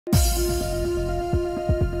Hey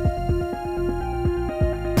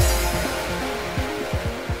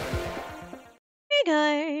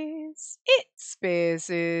guys, it's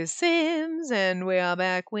Spaces Sims, and we are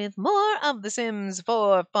back with more of The Sims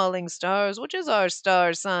 4 Falling Stars, which is our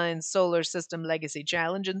star sign solar system legacy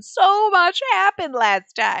challenge, and so much happened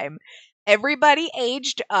last time. Everybody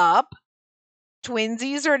aged up.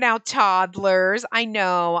 Twinsies are now toddlers. I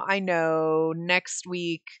know. Next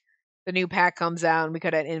week, the new pack comes out, and we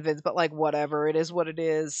could have infants, but like, whatever. It is what it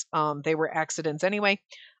is. They were accidents anyway.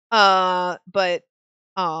 But,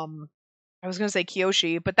 I was going to say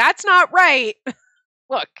Kyoshi, but that's not right.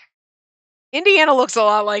 Look, Indiana looks a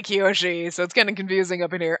lot like Kyoshi, so it's kind of confusing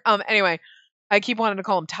up in here. Anyway, I keep wanting to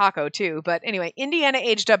call him Taco too, but anyway, Indiana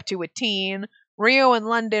aged up to a teen. Rio and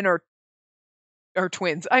London are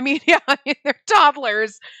twins. I mean, yeah, they're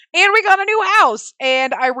toddlers, and we got a new house,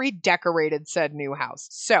 and I redecorated said new house.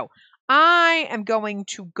 So I am going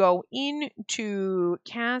to go into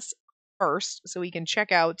Cass first, so we can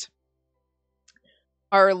check out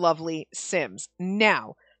our lovely Sims.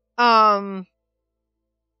 Now, London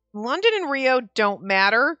and Rio don't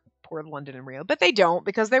matter. Poor London and Rio, but they don't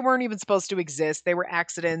because they weren't even supposed to exist. They were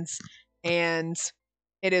accidents, and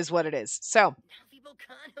it is what it is. So,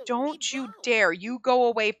 don't you dare. You go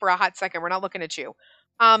away for a hot second. We're not looking at you.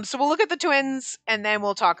 So we'll look at the twins, and then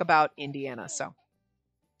we'll talk about Indiana.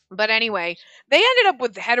 But anyway, they ended up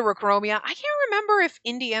with heterochromia. I can't remember if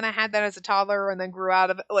Indiana had that as a toddler and then grew out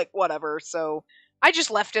of it. Like, whatever. So I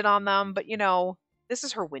just left it on them, but this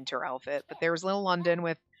is her winter outfit. But there's little London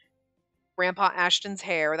with Grandpa Ashton's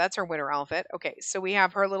hair. That's her winter outfit. Okay, so we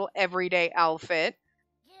have her little everyday outfit.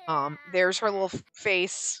 There's her little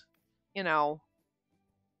face. I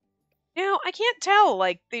can't tell.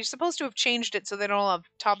 Like, they're supposed to have changed it so they don't all have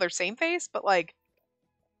toddler same face, but like,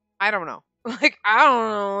 I don't know. Like, I don't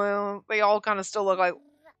know. They all kind of still look like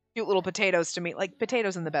cute little potatoes to me. Like,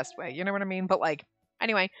 potatoes in the best way. You know what I mean? But like,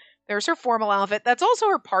 anyway. There's her formal outfit. That's also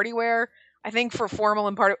her party wear. I think for formal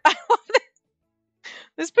and party. I love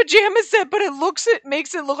this pajama set, but it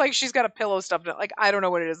makes it look like she's got a pillow stuffed in it. Like, I don't know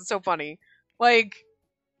what it is. It's so funny. Like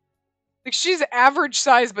she's average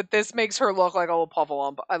size, but this makes her look like a little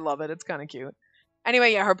puffalump. I love it. It's kind of cute.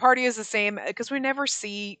 Anyway, yeah, her party is the same because we never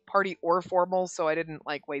see party or formal, so I didn't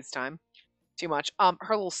like waste time too much.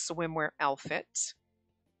 Her little swimwear outfit.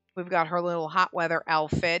 We've got her little hot weather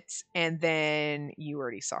outfit, and then you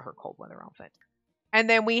already saw her cold weather outfit. And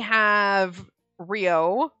then we have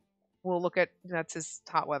Rio. We'll look at, that's his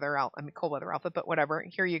cold weather outfit, but whatever.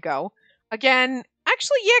 Here you go. Again,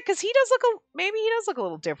 actually, yeah, because he does look a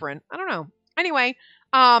little different. I don't know. Anyway,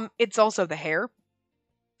 it's also the hair.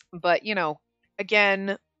 But,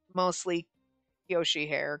 again, mostly Yoshi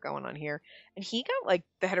hair going on here. And he got like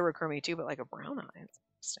the heterochromia too, but like a brown eye. It's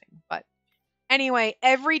interesting. But anyway,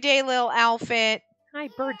 everyday little outfit. Hi,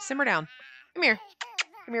 bird, simmer down. Come here.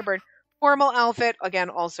 Come here, bird. Formal outfit, again,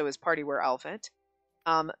 also his party wear outfit.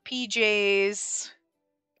 PJs.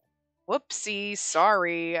 Whoopsie,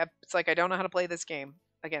 sorry. It's like I don't know how to play this game.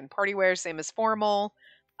 Again, party wear, same as formal.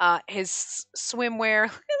 His swimwear.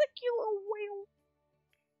 Look at the cute little whale.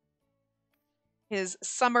 His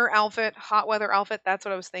summer outfit, hot weather outfit. That's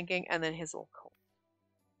what I was thinking. And then his little coat.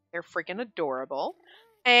 They're freaking adorable.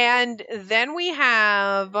 And then we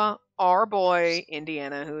have our boy,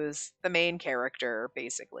 Indiana, who's the main character,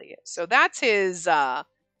 basically. So that's his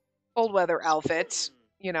cold weather outfit,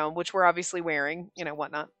 which we're obviously wearing,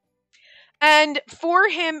 whatnot. And for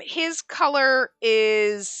him, his color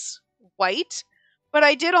is white. But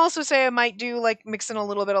I did also say I might do, like, mix in a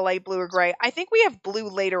little bit of light blue or gray. I think we have blue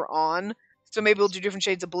later on, so maybe we'll do different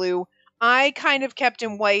shades of blue. I kind of kept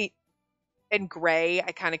him white and gray.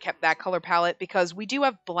 I kind of kept that color palette because we do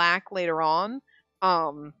have black later on.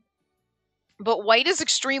 But white is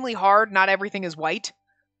extremely hard. Not everything is white.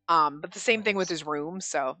 But the same thing with his room.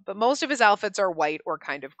 But most of his outfits are white or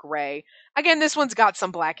kind of gray. Again, this one's got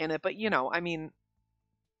some black in it, but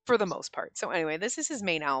for the most part. So anyway, this is his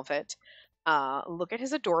main outfit. Look at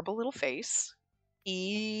his adorable little face.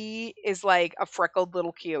 He is like a freckled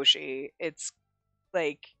little Kyoshi. It's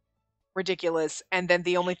like ridiculous. And then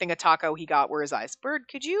the only thing a taco he got were his eyes. Bird,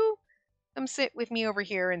 could you come sit with me over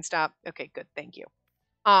here and stop? Okay, good. Thank you.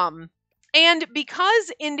 And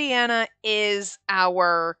because Indiana is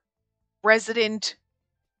our resident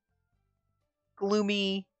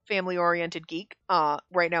gloomy family-oriented geek,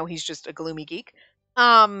 right now he's just a gloomy geek.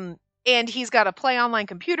 And he's got to play online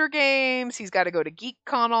computer games. He's got to go to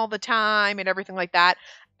GeekCon all the time and everything like that.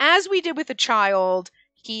 As we did with the child,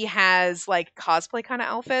 he has like cosplay kind of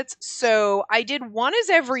outfits. So I did one as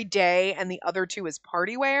every day and the other two as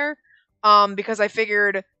party wear. Because I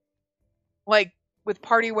figured like with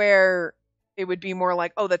party wear, it would be more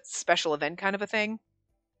like, oh, that's special event kind of a thing.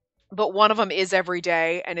 But one of them is every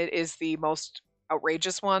day, and it is the most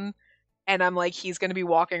outrageous one. And I'm like, he's going to be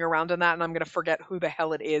walking around in that, and I'm going to forget who the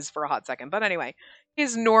hell it is for a hot second. But anyway,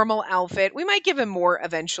 his normal outfit. We might give him more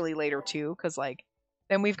eventually later, too, because, like,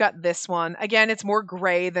 then we've got this one. Again, it's more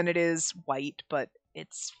gray than it is white, but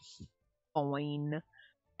it's fine.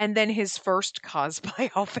 And then his first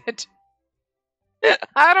cosplay outfit.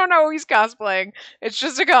 I don't know who he's cosplaying. It's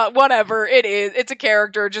just whatever it is. It's a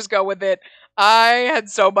character. Just go with it. I had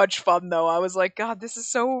so much fun though. I was like, God, this is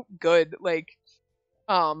so good. Like,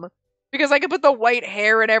 because I could put the white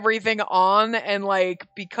hair and everything on, and like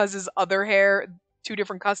because his other hair, two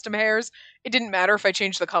different custom hairs, it didn't matter if I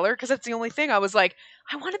changed the color because that's the only thing. I was like,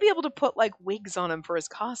 I want to be able to put like wigs on him for his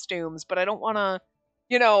costumes, but I don't want to,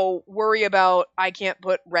 worry about I can't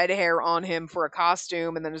put red hair on him for a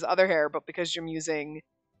costume and then his other hair, but because I'm using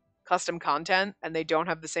custom content and they don't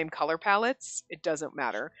have the same color palettes, it doesn't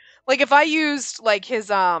matter. Like if I used like his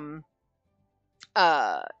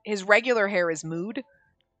regular hair is mood,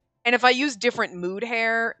 and if I use different mood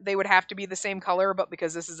hair, they would have to be the same color, but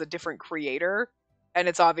because this is a different creator and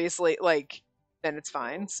it's obviously like, then it's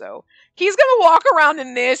fine. So he's gonna walk around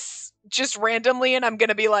in this just randomly and I'm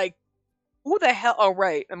gonna be like, who the hell? Oh,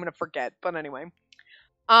 right. I'm going to forget. But anyway,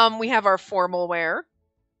 we have our formal wear.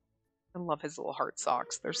 I love his little heart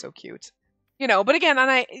socks. They're so cute. But again,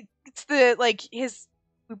 it's the, like, we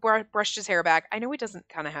brushed his hair back. I know he doesn't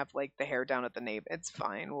kind of have, like, the hair down at the nape. It's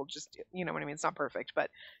fine. We'll just, you know what I mean? It's not perfect. But,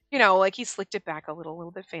 like, he slicked it back a little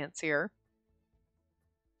bit fancier.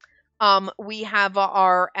 We have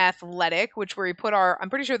our athletic, which where we put I'm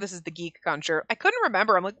pretty sure this is the GeekCon shirt. I couldn't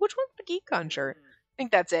remember. I'm like, which one's the GeekCon shirt? I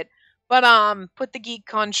think that's it. But put the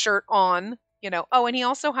GeekCon shirt on, Oh, and he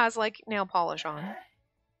also has like nail polish on.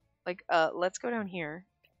 Like, let's go down here.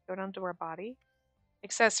 Go down to our body.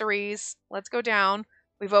 Accessories. Let's go down.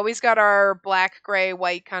 We've always got our black, gray,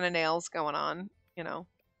 white kind of nails going on,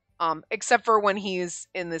 except for when he's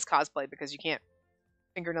in this cosplay because you can't.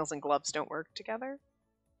 Fingernails and gloves don't work together,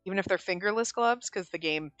 even if they're fingerless gloves, because the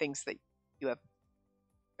game thinks that you have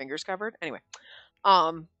fingers covered. Anyway,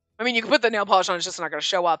 I mean, you can put the nail polish on, it's just not going to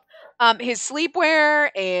show up. His sleepwear,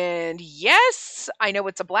 and yes, I know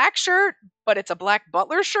it's a black shirt, but it's a black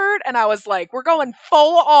butler shirt, and I was like, we're going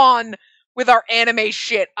full on with our anime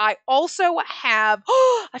shit. I also have,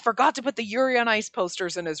 I forgot to put the Yuri on Ice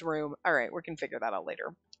posters in his room. All right, we can figure that out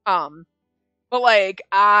later. But like,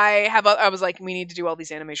 I was like, we need to do all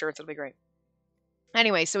these anime shirts, it'll be great.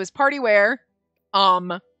 Anyway, so his party wear,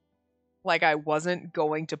 like I wasn't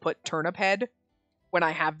going to put turnip head when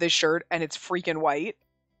I have this shirt and it's freaking white.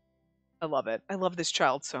 I love it. I love this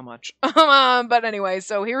child so much. But anyway,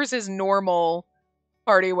 so here's his normal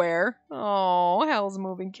party wear. Oh, Hell's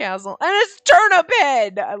Moving Castle. And it's turnip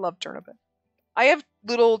head! I love turnip head. I have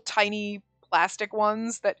little tiny plastic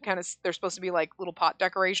ones that they're supposed to be like little pot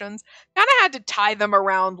decorations. Kind of had to tie them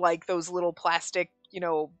around like those little plastic,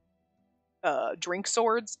 drink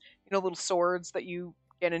swords. Little swords that you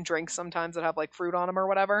get in drinks sometimes that have like fruit on them or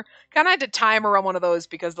whatever. Kind of had to tie them around one of those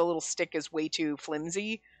because the little stick is way too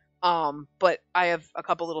flimsy. But I have a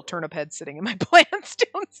couple little turnip heads sitting in my plants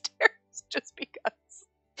downstairs just because.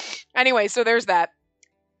 Anyway, so there's that.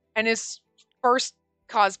 And his first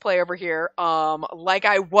cosplay over here, like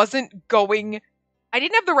I didn't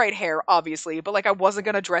have the right hair, obviously, but like I wasn't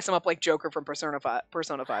gonna dress him up like Joker from Persona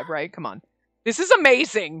 5, right? Come on. This is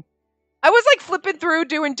amazing. I was like flipping through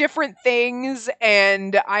doing different things,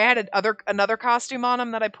 and I had another costume on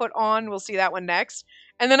him that I put on. We'll see that one next.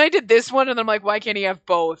 And then I did this one, and I'm like, why can't he have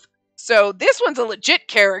both? So this one's a legit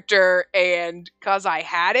character, and because I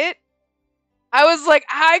had it, I was like,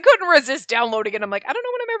 I couldn't resist downloading it. I'm like, I don't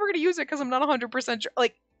know when I'm ever going to use it because I'm not 100% sure.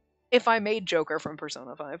 Like, if I made Joker from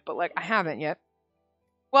Persona 5, but like, I haven't yet.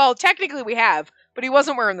 Well, technically we have, but he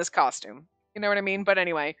wasn't wearing this costume. You know what I mean? But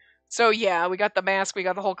anyway. So yeah, we got the mask, we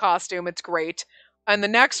got the whole costume, it's great. And the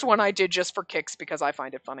next one I did just for kicks because I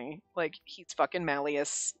find it funny. Like, he's fucking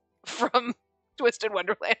Malleus from Twisted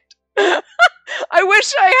Wonderland. I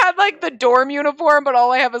wish I had like the dorm uniform, but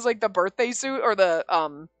all I have is like the birthday suit or the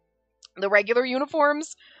regular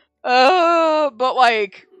uniforms. But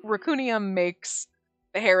like Raccoonium makes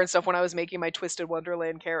the hair and stuff when I was making my Twisted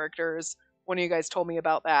Wonderland characters. One of you guys told me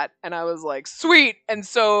about that, and I was like, sweet. And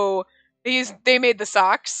so they made the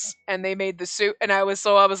socks and they made the suit, and I was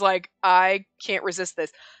like, I can't resist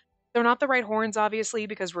this. They're not the right horns, obviously,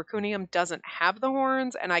 because Raccoonium doesn't have the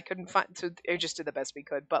horns, and I couldn't find, so I just did the best we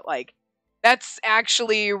could. But like, that's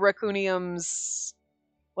actually Raccoonium's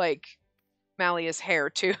like Malleus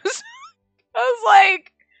hair too. I was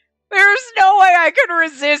like, There's no way I can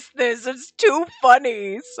resist this. It's too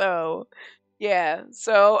funny. So, yeah.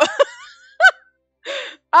 So,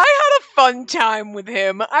 I had a fun time with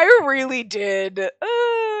him. I really did.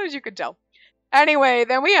 As you could tell. Anyway,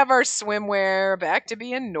 then we have our swimwear back to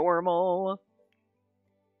being normal.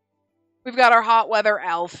 We've got our hot weather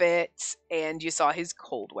outfit, and you saw his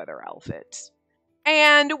cold weather outfit.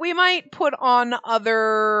 And we might put on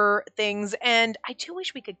other things, and I do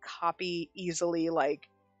wish we could copy easily, like,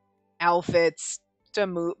 outfits to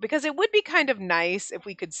move, because it would be kind of nice if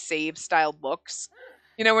we could save styled looks.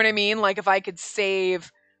 You know what I mean? Like, if I could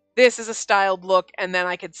save this as a styled look, and then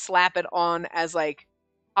I could slap it on as, like,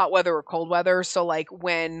 hot weather or cold weather. So, like,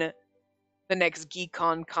 when the next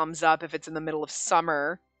GeekCon comes up, if it's in the middle of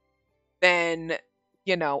summer, then,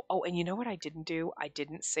 you know, oh, and you know what I didn't do? I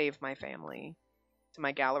didn't save my family to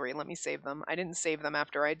my gallery. Let me save them. I didn't save them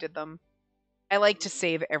after I did them. I like to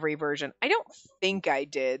save every version. I don't think I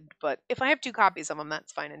did, but if I have 2 copies of them,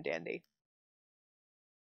 that's fine and dandy.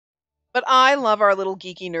 But I love our little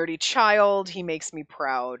geeky nerdy child. He makes me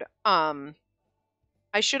proud.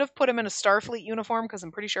 I should have put him in a Starfleet uniform because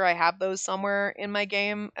I'm pretty sure I have those somewhere in my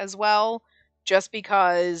game as well. Just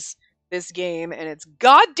because this game and its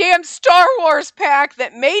goddamn Star Wars pack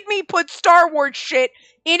that made me put Star Wars shit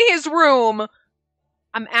in his room,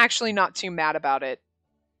 I'm actually not too mad about it.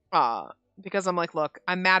 Because I'm like, look,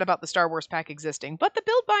 I'm mad about the Star Wars pack existing, but the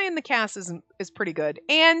build buy in the cast is pretty good.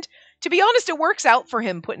 And to be honest, it works out for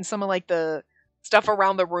him putting some of like the stuff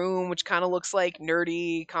around the room, which kind of looks like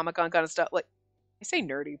nerdy Comic-Con kind of stuff. Like, I say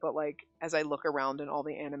nerdy, but like as I look around in all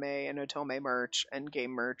the anime and Otome merch and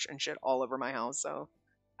game merch and shit all over my house, so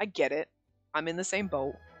I get it. I'm in the same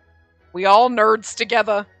boat. We all nerds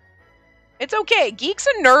together. It's okay. Geeks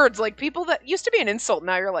and nerds, like people that used to be an insult,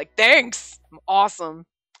 now you're like, thanks. I'm awesome.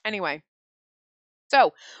 Anyway.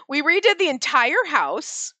 So, we redid the entire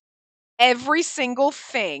house, every single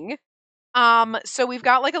thing. So we've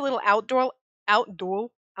got like a little outdoor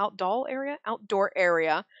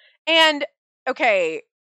area. And okay,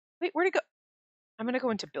 wait, where'd it go? I'm going to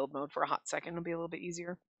go into build mode for a hot second. It'll be a little bit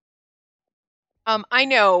easier. I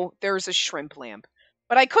know there's a shrimp lamp,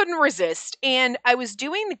 but I couldn't resist. And I was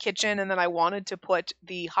doing the kitchen and then I wanted to put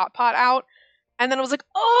the hot pot out. And then I was like,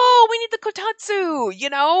 oh, we need the kotatsu, you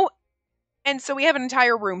know? And so we have an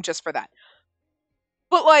entire room just for that.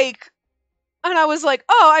 But like, and I was like,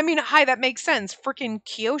 oh, I mean, hi, that makes sense. Freaking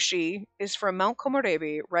Kiyoshi is from Mount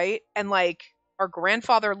Komorebi, right? And like, our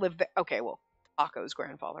grandfather lived there. Okay, well, Taco's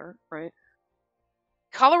grandfather, right?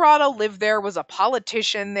 Colorado lived there, was a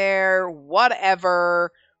politician there,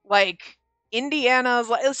 whatever. Like, Indiana's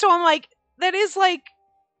like, so I'm like, that is like,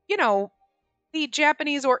 you know, the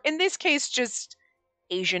Japanese, or in this case, just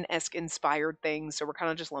Asian-esque inspired things, so we're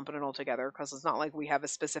kind of just lumping it all together because it's not like we have a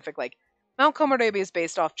specific, like, Mount Komorebi is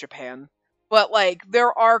based off Japan, but like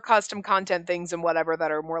there are custom content things and whatever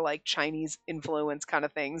that are more like Chinese influence kind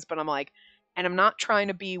of things, but I'm like, and I'm not trying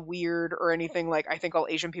to be weird or anything, like I think all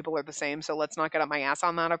Asian people are the same, so let's not get up my ass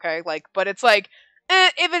on that, okay? Like, but it's like,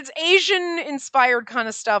 if it's Asian inspired kind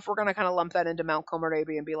of stuff, we're gonna kind of lump that into Mount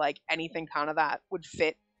Komorebi and be like, anything kind of that would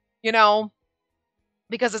fit, you know,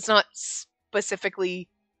 because it's not specifically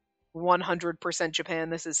 100% Japan.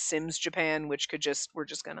 This is Sims Japan, which could just, we're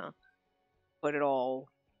just gonna put it all,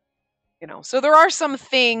 you know. So there are some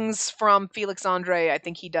things from Felix Andre. I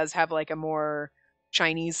think he does have like a more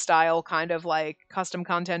Chinese style kind of like custom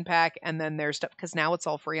content pack. And then there's stuff, because now it's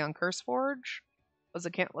all free on CurseForge, because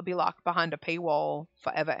it can't be locked behind a paywall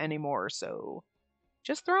forever anymore. So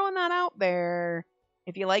just throwing that out there.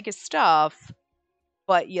 If you like his stuff,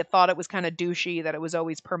 but you thought it was kind of douchey that it was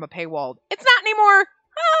always perma paywalled, it's not anymore.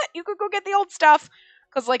 You could go get the old stuff,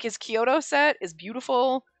 because like his Kyoto set is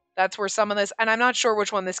beautiful. That's where some of this, and I'm not sure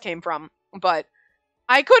which one this came from, but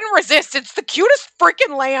I couldn't resist. It's the cutest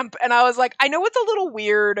freaking lamp, and I was like, I know it's a little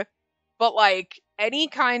weird, but like any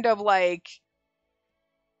kind of like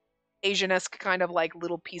Asian-esque kind of like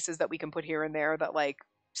little pieces that we can put here and there that like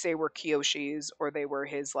say were Kiyoshi's or they were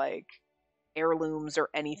his like heirlooms or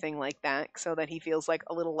anything like that, so that he feels like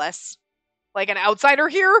a little less like an outsider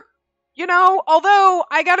here, you know? Although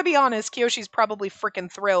I gotta be honest, Kiyoshi's probably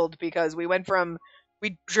freaking thrilled, because we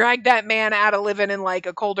dragged that man out of living in like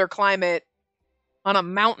a colder climate on a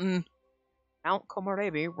mountain, Mount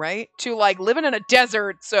Komorebi, right, to like living in a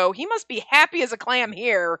desert, so he must be happy as a clam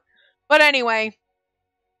here. But anyway,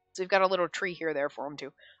 so we've got a little tree here there for him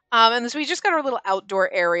too. And so we just got our little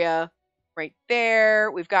outdoor area right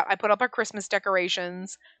there. I put up our Christmas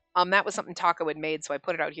decorations. That was something Taco had made, so I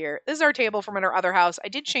put it out here. This is our table from our other house. I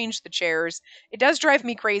did change the chairs. It does drive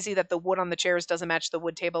me crazy that the wood on the chairs doesn't match the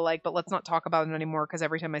wood table, like, but let's not talk about it anymore, because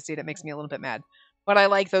every time I see it, it makes me a little bit mad. But I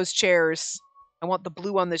like those chairs. I want the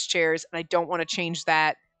blue on those chairs, and I don't want to change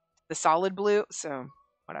that the solid blue. So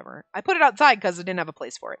whatever. I put it outside because I didn't have a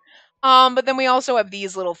place for it. But then we also have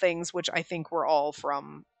these little things, which I think were all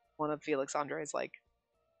from one of Felix Andre's like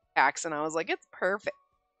packs, and I was like, it's perfect.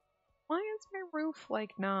 Why is my roof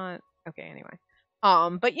like not okay? Anyway,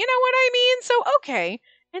 but you know what I mean. So okay,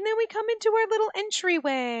 and then we come into our little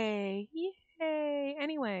entryway. Yay!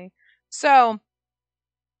 Anyway, so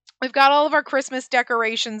we've got all of our Christmas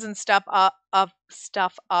decorations and stuff up.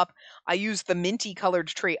 I used the minty colored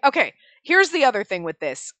tree. Okay, here's the other thing with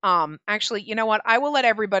this. Actually, you know what? I will let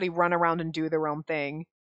everybody run around and do their own thing.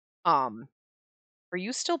 Um, are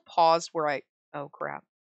you still paused where I? Oh crap!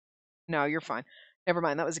 No, you're fine. Never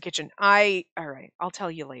mind. That was the kitchen. All right. I'll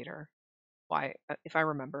tell you later why if I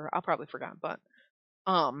remember. I'll probably forget, but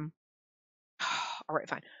um. All right,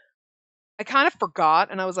 fine. I kind of forgot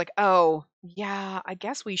and I was like, "Oh, yeah, I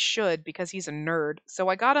guess we should because he's a nerd." So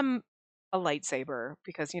I got him a lightsaber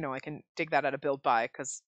because, I can dig that out of build buy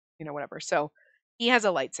cuz, whatever. So he has a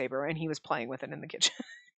lightsaber and he was playing with it in the kitchen.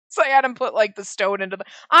 So I had him put like the stone into the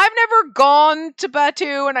I've never gone to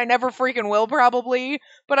Batu and I never freaking will probably,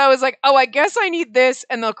 but I was like, "Oh, I guess I need this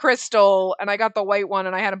and the crystal." And I got the white one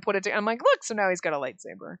and I had him put it to I'm like, "Look, so now he's got a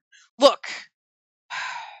lightsaber." Look,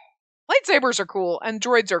 lightsabers are cool and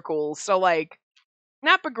droids are cool. So like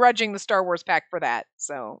not begrudging the Star Wars pack for that.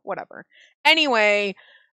 So whatever. Anyway,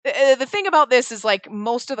 the thing about this is like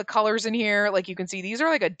most of the colors in here, like you can see, these are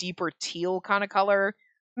like a deeper teal kind of color.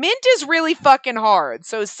 Mint is really fucking hard.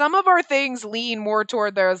 So some of our things lean more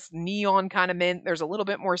toward those neon kind of mint. There's a little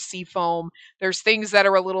bit more seafoam. There's things that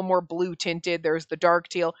are a little more blue tinted. There's the dark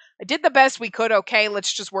teal. I did the best we could. Okay,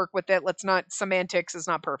 let's just work with it. Let's not, semantics is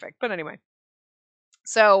not perfect. But anyway.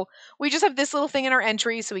 So we just have this little thing in our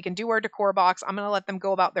entry so we can do our decor box. I'm going to let them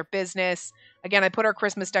go about their business. Again, I put our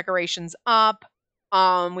Christmas decorations up.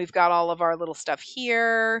 We've got all of our little stuff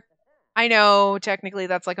here. I know technically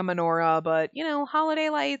that's like a menorah, but holiday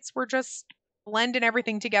lights, we're just blending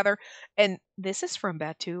everything together. And this is from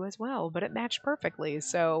Batu as well, but it matched perfectly.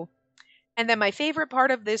 So, and then my favorite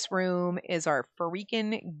part of this room is our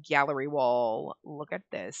freaking gallery wall. Look at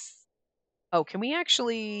this. Oh, can we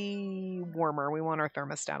actually warmer? We want our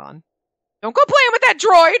thermostat on. Don't go playing with that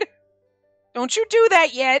droid! Don't you do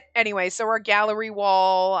that yet. Anyway, so our gallery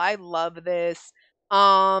wall. I love this.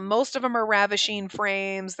 Most of them are Ravishing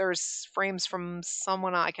frames. There's frames from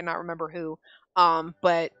someone I cannot remember who.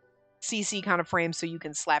 But CC kind of frames so you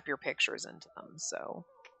can slap your pictures into them. So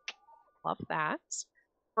love that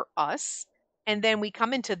for us. And then we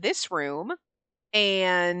come into this room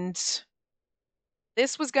and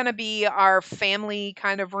this was going to be our family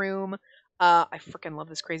kind of room. I freaking love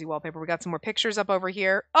this crazy wallpaper. We got some more pictures up over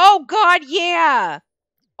here. Oh, God, yeah.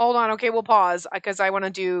 Hold on. Okay, we'll pause because I want to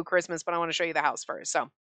do Christmas, but I want to show you the house first. So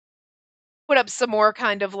put up some more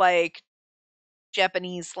kind of like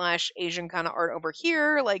Japanese / Asian kind of art over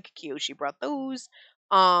here. Like Kiyoshi brought those.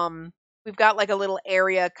 We've got like a little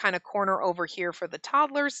area kind of corner over here for the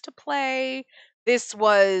toddlers to play. This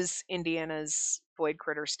was Indiana's Void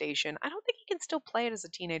Critter Station. I don't think he can still play it as a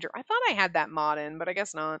teenager. I thought I had that mod in, but I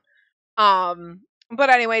guess not. But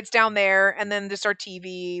anyway, it's down there, and then just our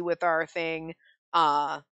TV with our thing,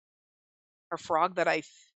 our frog that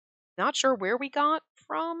not sure where we got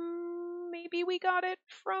from. Maybe we got it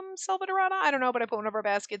from Salvadorada. I don't know, but I put one of our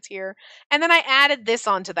baskets here, and then I added this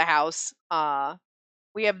onto the house.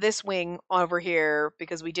 We have this wing over here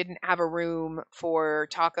because we didn't have a room for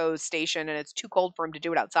Taco's station and it's too cold for him to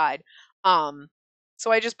do it outside.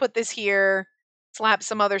 So I just put this here, slap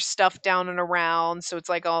some other stuff down and around. So it's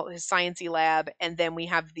like all his sciencey lab. And then we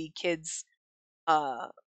have the kids,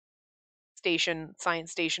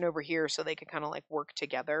 science station over here so they could kind of like work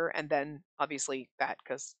together. And then obviously that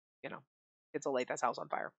because, kids will light this house on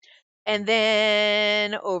fire. And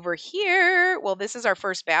then over here, well, this is our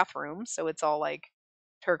first bathroom. So it's all like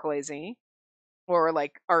turquoisey or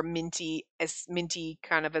like our minty as minty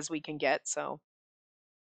kind of as we can get. So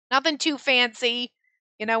nothing too fancy,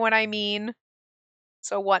 you know what I mean?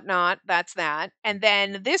 So whatnot, that's that. And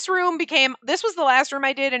then this was the last room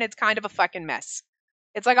I did and it's kind of a fucking mess.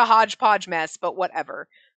 It's like a hodgepodge mess, but whatever.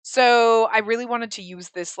 So I really wanted to use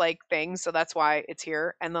this like thing, so that's why it's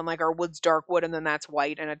here. And then like our wood's dark wood and then that's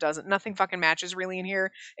white and nothing fucking matches really in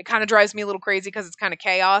here. It kind of drives me a little crazy because it's kind of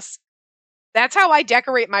chaos. That's how I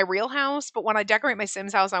decorate my real house, but when I decorate my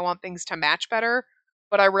Sims house, I want things to match better.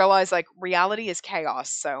 But I realize like reality is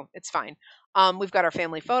chaos, so it's fine. We've got our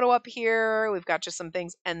family photo up here. We've got just some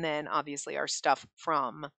things, and then obviously our stuff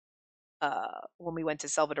from when we went to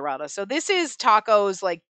Salvadorada. So this is Taco's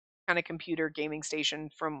like kind of computer gaming station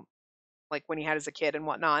from like when he had as a kid and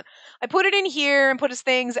whatnot. I put it in here and put his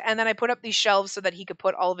things, and then I put up these shelves so that he could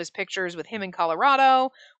put all of his pictures with him in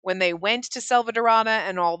Colorado when they went to Selva Dorada,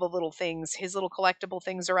 and all the little things, his little collectible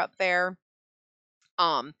things are up there.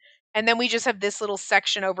 Um, and then we just have this little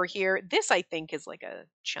section over here. This I think is like a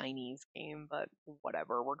Chinese game, but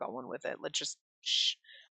whatever, we're going with it. Let's just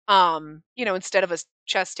instead of a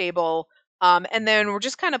chess table. And then we're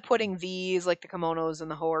just kind of putting these, like the kimonos and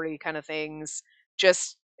the hori kind of things,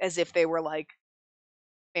 just as if they were like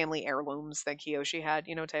family heirlooms that Kiyoshi had,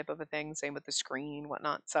 type of a thing. Same with the screen,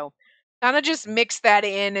 whatnot. So kind of just mix that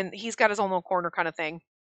in, and he's got his own little corner kind of thing.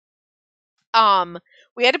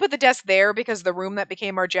 We had to put the desk there because the room that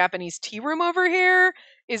became our Japanese tea room over here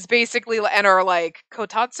is basically, and our like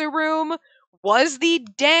kotatsu room was the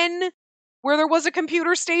den where there was a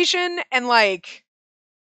computer station, and like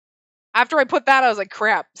after I put that I was like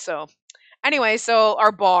crap. So anyway, so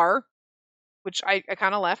our bar, which I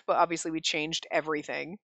kind of left, but obviously we changed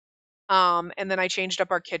everything. And then I changed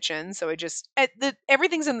up our kitchen, so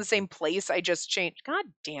everything's in the same place. I just changed. God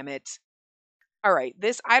damn it. All right,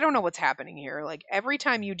 I don't know what's happening here. Like every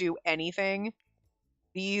time you do anything,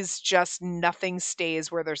 nothing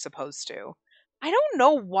stays where they're supposed to. I don't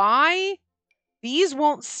know why these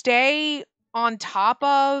won't stay on top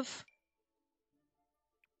of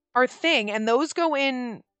our thing, and those go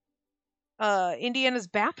in Indiana's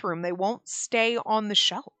bathroom. They won't stay on the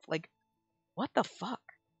shelf. Like, what the fuck?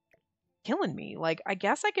 Killing me. Like, I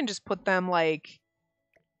guess I can just put them like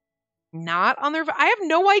not on their. I have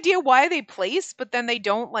no idea why they place, but then they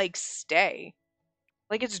don't like stay.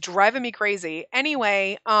 Like, it's driving me crazy.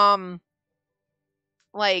 Anyway,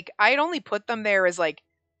 like I'd only put them there as like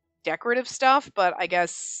decorative stuff, but I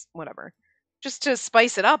guess whatever. Just to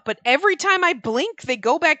spice it up, but every time I blink, they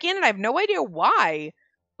go back in and I have no idea why.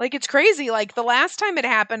 Like, it's crazy. Like, the last time it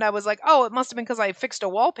happened, I was like, oh, it must have been because I fixed a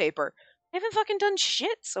wallpaper. I haven't fucking done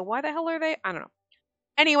shit, so why the hell are they? I don't know.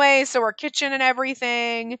 Anyway, so our kitchen and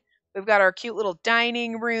everything. We've got our cute little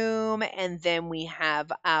dining room, and then we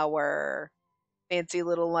have our fancy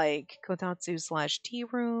little, like, kotatsu/tea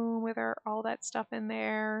room with all that stuff in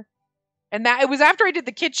there. And that it was after I did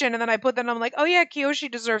the kitchen, and then I put that, and I'm like, oh yeah, Kiyoshi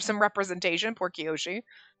deserves some representation. Poor Kiyoshi.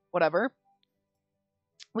 Whatever.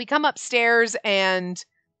 We come upstairs, and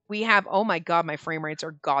we have, oh my god, my frame rates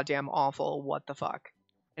are goddamn awful. What the fuck?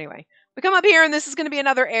 Anyway, we come up here, and this is going to be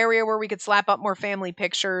another area where we could slap up more family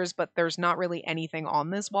pictures, but there's not really anything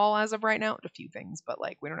on this wall as of right now. A few things, but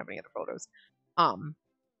like we don't have any other photos.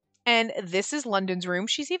 And this is London's room.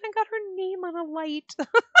 She's even got her name on a light.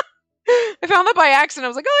 I found that by accident. I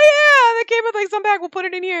was like, oh yeah, that came with like some bag. We'll put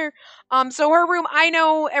it in here. So her room, I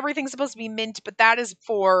know everything's supposed to be mint, but that is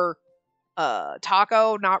for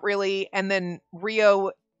Taco, not really. And then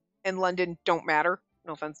Rio and London don't matter.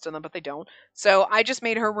 No offense to them, but they don't. So I just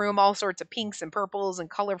made her room all sorts of pinks and purples and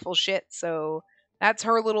colorful shit. So that's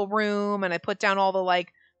her little room, and I put down all the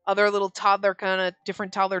like other little toddler kind of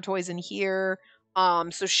different toddler toys in here.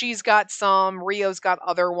 So she's got some, Rio's got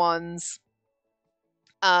other ones.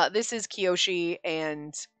 This is Kiyoshi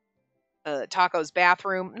and Taco's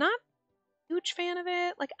bathroom. Not a huge fan of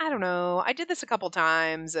it. Like, I don't know. I did this a couple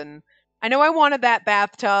times, and I know I wanted that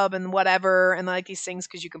bathtub and whatever, and like these things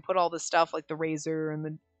because you can put all this stuff like the razor and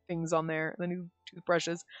the things on there, the new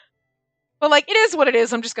toothbrushes. But like, it is what it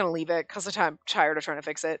is. I'm just gonna leave it because I'm tired of trying to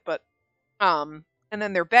fix it. But and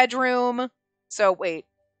then their bedroom. So wait.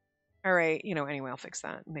 All right, anyway, I'll fix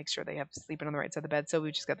that. Make sure they have sleeping on the right side of the bed. So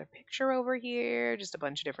we just got their picture over here, just a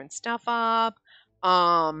bunch of different stuff up.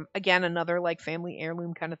 Again, another like family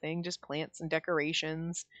heirloom kind of thing, just plants and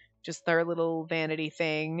decorations, just their little vanity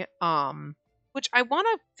thing. Which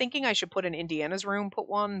thinking I should put in Indiana's room, put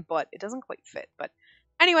one, but it doesn't quite fit. But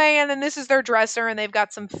anyway, and then this is their dresser, and they've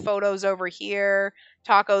got some photos over here.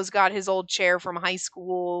 Taco's got his old chair from high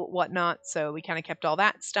school, whatnot. So we kind of kept all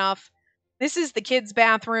that stuff. This is the kids'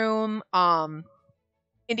 bathroom.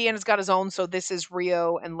 Indiana's got his own, so this is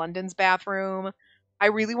Rio and London's bathroom. I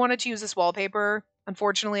really wanted to use this wallpaper.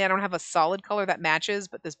 Unfortunately, I don't have a solid color that matches,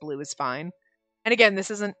 but this blue is fine. And again, this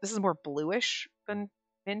is more bluish than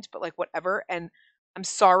mint, but like whatever. And I'm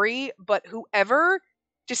sorry, but whoever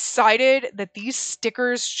decided that these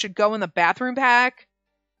stickers should go in the bathroom pack,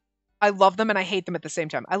 I love them and I hate them at the same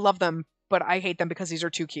time. I love them, but I hate them because these are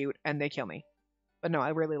too cute and they kill me. But no, I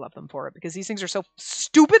really love them for it because these things are so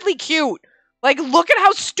stupidly cute. Like, look at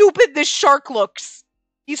how stupid this shark looks.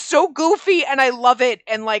 He's so goofy and I love it.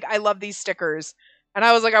 And like, I love these stickers. And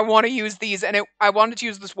I was like, I want to use these. And I wanted to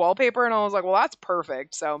use this wallpaper. And I was like, well, that's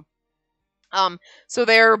perfect. So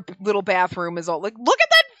their little bathroom is all like, look at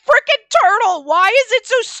that freaking turtle. Why is it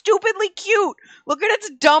so stupidly cute? Look at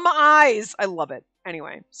its dumb eyes. I love it.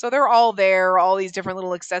 Anyway, so they're all there. All these different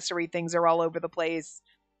little accessory things are all over the place.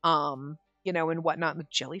 And whatnot. The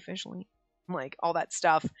jellyfish link, like all that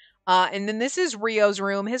stuff. And then this is Rio's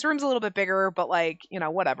room. His room's a little bit bigger, but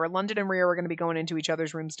whatever. London and Rio are going to be going into each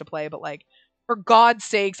other's rooms to play, but for God's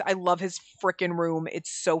sakes, I love his freaking room.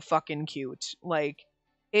 It's so fucking cute.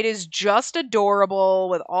 It is just adorable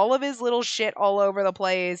with all of his little shit all over the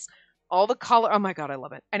place. All the color. Oh my God, I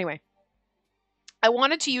love it. Anyway, I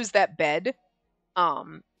wanted to use that bed.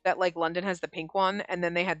 That London has the pink one, and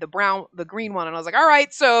then they had the green one, and I was like, all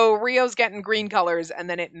right, so Rio's getting green colors, and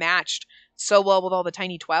then it matched so well with all the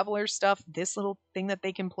tiny Twaveler stuff, this little thing that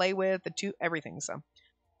they can play with, everything.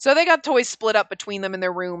 So they got toys split up between them in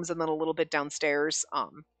their rooms, and then a little bit downstairs.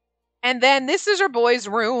 And then this is our boy's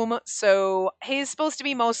room. So he's supposed to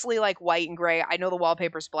be mostly white and gray. I know the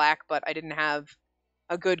wallpaper's black, but I didn't have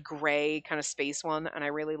a good gray kind of space one, and I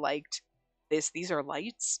really liked this. These are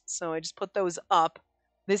lights, so I just put those up.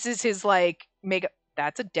 This is his makeup.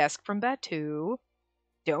 That's a desk from Batu.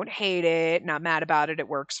 Don't hate it. Not mad about it. It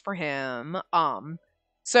works for him.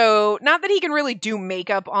 So not that he can really do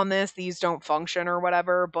makeup on this. These don't function or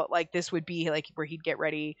whatever, but this would be where he'd get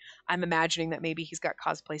ready. I'm imagining that maybe he's got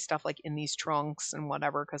cosplay stuff in these trunks and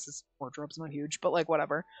whatever, because his wardrobe's not huge, but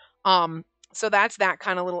whatever. So that's that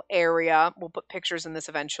kind of little area. We'll put pictures in this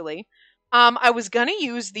eventually. I was gonna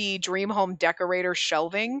use the Dream Home Decorator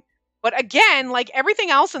shelving, but again, everything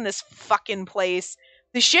else in this fucking place,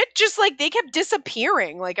 the shit just they kept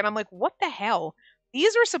disappearing. And I'm like, what the hell?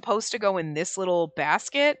 These are supposed to go in this little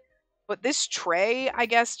basket, but this tray, I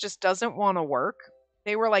guess, just doesn't want to work.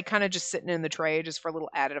 They were kind of just sitting in the tray just for a little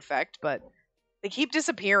added effect, but they keep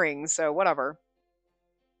disappearing, so whatever.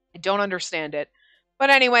 I don't understand it. But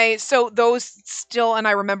anyway, so those still, and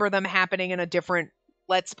I remember them happening in a different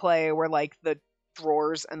Let's Play where the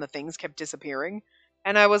drawers and the things kept disappearing.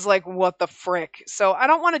 And I was like, what the frick? So I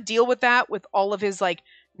don't want to deal with that with all of his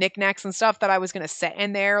knickknacks and stuff that I was going to set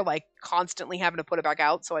in there, constantly having to put it back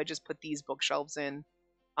out. So I just put these bookshelves in.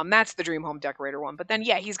 That's the Dream Home Decorator one. But then,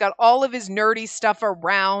 yeah, he's got all of his nerdy stuff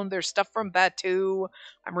around. There's stuff from Batu.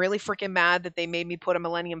 I'm really freaking mad that they made me put a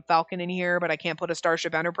Millennium Falcon in here, but I can't put a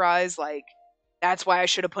Starship Enterprise. That's why I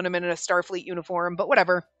should have put him in a Starfleet uniform, but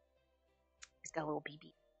whatever. He's got a little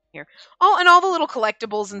BB here. And all the little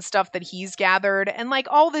collectibles and stuff that he's gathered, and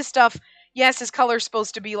all this stuff. Yes, his color's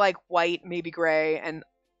supposed to be white, maybe gray, and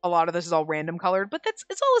a lot of this is all random colored, but it's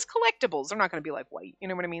all his collectibles. They're not going to be white. You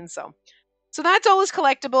know what I mean? So that's all his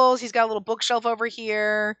collectibles. He's got a little bookshelf over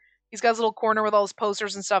here. He's got his little corner with all his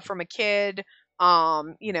posters and stuff from a kid.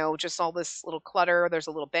 Just all this little clutter. There's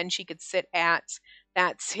a little bench he could sit at.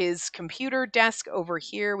 That's his computer desk over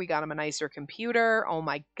here. We got him a nicer computer. Oh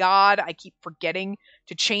my God. I keep forgetting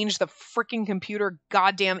to change the freaking computer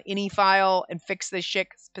goddamn ini file and fix this shit.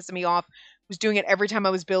 It's pissing me off. I was doing it every time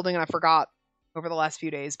I was building and I forgot over the last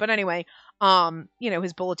few days. But anyway,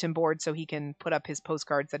 his bulletin board so he can put up his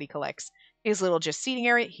postcards that he collects. His little just seating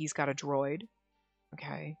area. He's got a droid.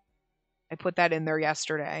 Okay. I put that in there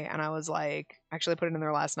yesterday, and I was actually I put it in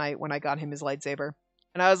there last night when I got him his lightsaber.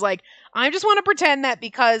 And I was like, I just want to pretend that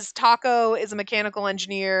because Taco is a mechanical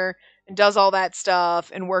engineer and does all that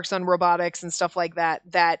stuff and works on robotics and stuff like that,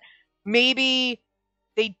 that maybe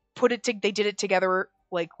they did it together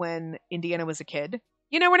when Indiana was a kid.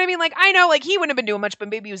 You know what I mean? I know he wouldn't have been doing much, but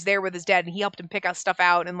maybe he was there with his dad and he helped him pick stuff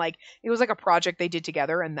out, and it was a project they did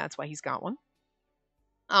together, and that's why he's got one.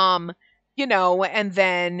 And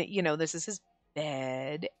then, this is his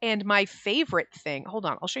bed. And my favorite thing, hold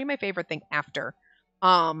on, I'll show you my favorite thing after.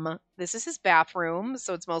 This is his bathroom,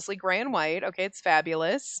 so it's mostly gray and white. Okay, it's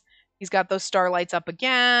fabulous. He's got those starlights up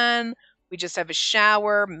again. We just have a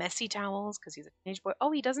shower, messy towels, because he's a teenage boy.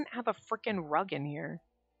 Oh, he doesn't have a freaking rug in here.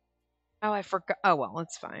 Oh, I forgot. Oh, well,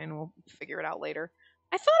 it's fine. We'll figure it out later.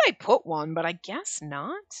 I thought I put one, but I guess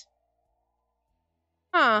not.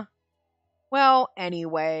 Huh. Well,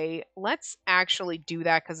 anyway, let's actually do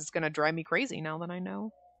that because it's going to drive me crazy now that I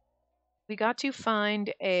know. We got to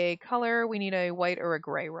find a color. We need a white or a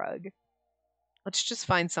gray rug. Let's just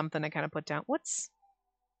find something to kind of put down.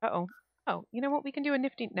 Uh-oh. Oh, you know what? We can do a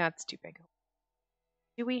nifty... Nah, it's too big.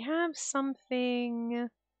 Do we have something...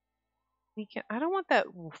 We can... I don't want that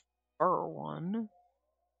fur one.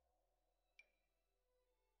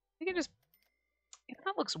 We can just...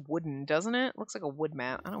 That looks wooden, doesn't it? Looks like a wood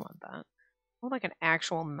mat. I don't want that. I want an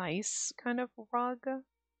actual nice kind of rug.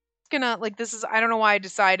 It's gonna, this is... I don't know why I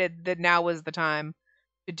decided that now was the time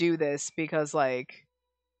to do this, because, But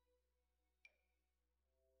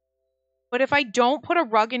if I don't put a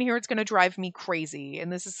rug in here, it's gonna drive me crazy,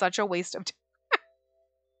 and this is such a waste of time.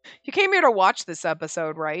 You came here to watch this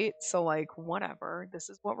episode, right? So, like, whatever. This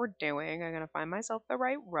is what we're doing. I'm going to find myself the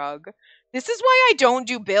right rug. This is why I don't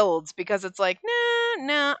do builds, because it's like,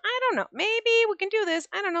 nah, I don't know. Maybe we can do this.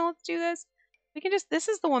 I don't know. Let's do this. We can just, this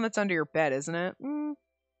is the one that's under your bed, isn't it? You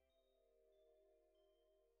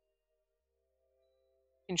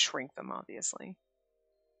can shrink them, obviously.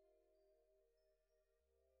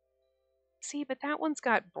 See, but that one's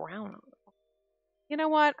got brown on it. You know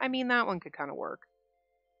what? I mean, that one could kind of work.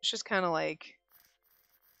 It's just kind of like,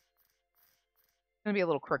 gonna be a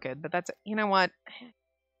little crooked, but that's, you know what?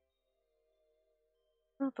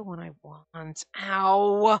 Not the one I want.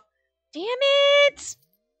 Ow! Damn it!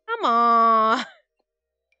 Come on.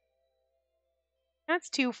 That's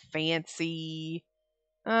too fancy.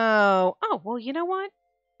 Oh, well, you know what?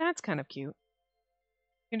 That's kind of cute.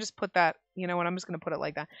 You can just put that, you know what? I'm just going to put it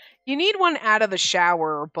like that. You need one out of the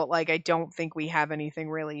shower, but like, I don't think we have anything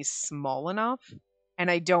really small enough. And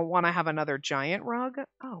I don't want to have another giant rug.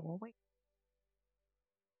 Oh, well, wait.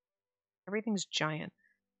 Everything's giant.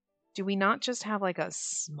 Do we not just have like a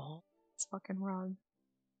small fucking rug?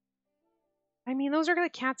 I mean, those are the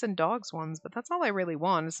cats and dogs ones, but that's all I really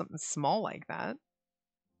want is something small like that.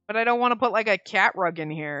 But I don't want to put like a cat rug in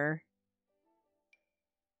here.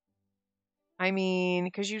 I mean,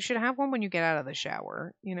 because you should have one when you get out of the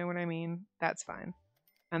shower. You know what I mean? That's fine.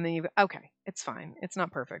 And then okay, it's fine. It's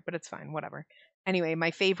not perfect, but it's fine. Whatever. Anyway,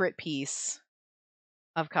 my favorite piece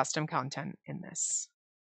of custom content in this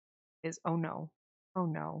is, oh no. Oh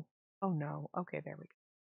no. Oh no. Okay, there we go.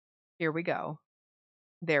 Here we go.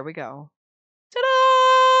 There we go. Ta-da!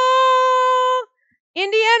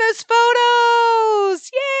 Indiana's photos!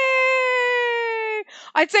 Yay!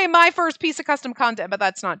 I'd say my first piece of custom content, but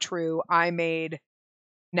that's not true. I made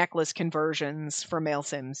necklace conversions for male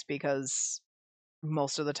Sims because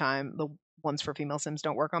most of the time the ones for female Sims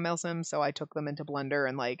don't work on male Sims, so I took them into Blender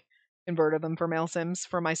and like converted them for male Sims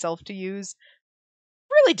for myself to use.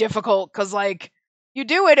 Really difficult because like you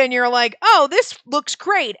do it and you're like, oh, this looks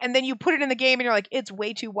great, and then you put it in the game and you're like, it's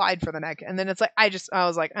way too wide for the neck, and then it's like I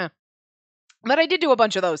was like, eh. But I did do a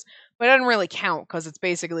bunch of those, but it doesn't really count because it's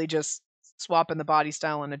basically just swapping the body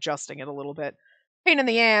style and adjusting it a little bit. Pain in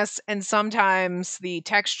the ass, and sometimes the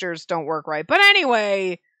textures don't work right. But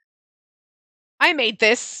anyway, I made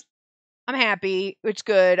this. I'm happy. It's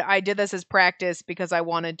good. I did this as practice because I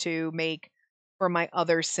wanted to make for my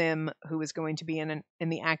other sim who is going to be in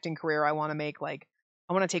the acting career. I want to make I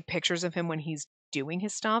want to take pictures of him when he's doing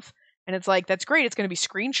his stuff. And it's like, that's great. It's going to be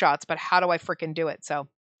screenshots, but how do I freaking do it? So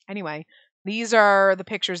anyway, these are the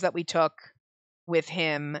pictures that we took with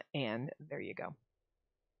him, and there you go.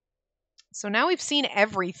 So now we've seen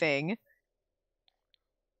everything.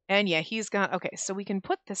 And yeah, he's got, okay, so we can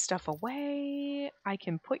put this stuff away. I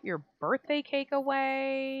can put your birthday cake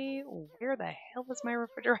away. Where the hell is my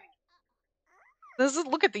refrigerator?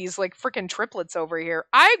 Look at these like freaking triplets over here.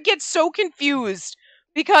 I get so confused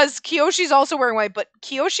because Kiyoshi's also wearing white, but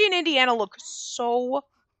Kiyoshi and Indiana look so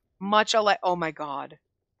much alike. Oh my god.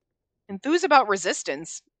 Enthuse about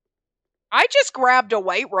resistance. I just grabbed a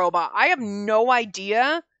white robot. I have no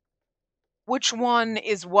idea which one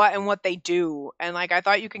is what and what they do. And like, I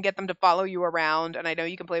thought you can get them to follow you around, and I know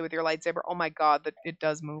you can play with your lightsaber. Oh my god, that it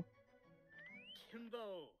does move.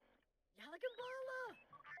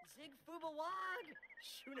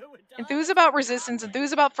 Enthuse about resistance,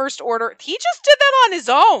 enthuse about first order. He just did that on his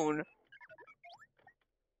own.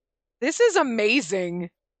 This is amazing.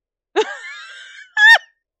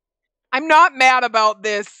 I'm not mad about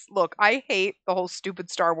this. Look, I hate the whole stupid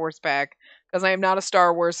Star Wars pack because I am not a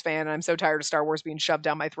Star Wars fan and I'm so tired of Star Wars being shoved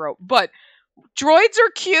down my throat. But droids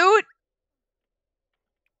are cute.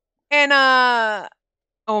 And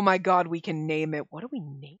oh my god, we can name it. What do we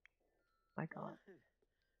name it? Oh my god.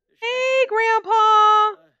 Hey,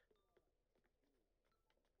 Grandpa.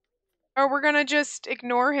 Or we're gonna just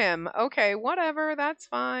ignore him. Okay, whatever, that's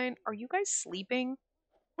fine. Are you guys sleeping?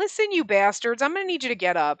 Listen, you bastards, I'm gonna need you to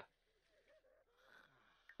get up.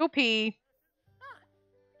 Go pee.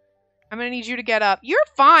 I'm gonna need you to get up. You're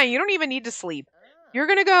fine. You don't even need to sleep. You're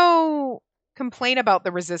gonna go complain about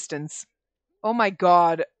the resistance. Oh my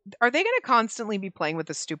god. Are they gonna constantly be playing with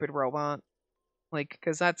this stupid robot? Like,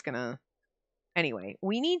 because that's gonna... Anyway,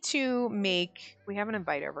 we need to make... We have an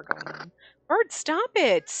invite over going on. Bird, stop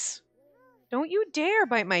it! Don't you dare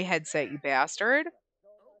bite my headset, you bastard.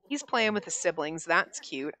 He's playing with his siblings. That's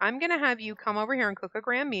cute. I'm gonna have you come over here and cook a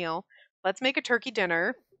grand meal. Let's make a turkey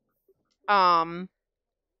dinner.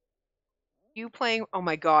 You playing... Oh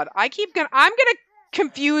my god. I'm gonna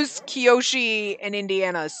confuse Kiyoshi and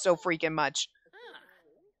Indiana so freaking much.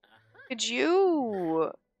 Could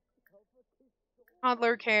you...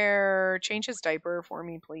 Toddler care. Change his diaper for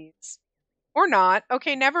me, please. Or not.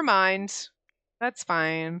 Okay, never mind. That's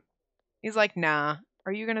fine. He's like, nah.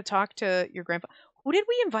 Are you going to talk to your grandpa? Who did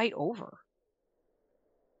we invite over?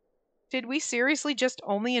 Did we seriously just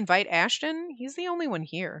only invite Ashton? He's the only one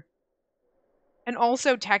here. And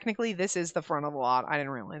also, technically, this is the front of the lot. I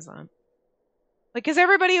didn't realize that. Like, because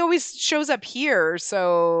everybody always shows up here,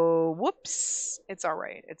 so whoops. It's all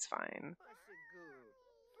right. It's fine.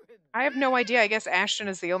 I have no idea. I guess Ashton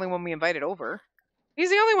is the only one we invited over. He's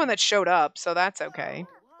the only one that showed up, so that's okay.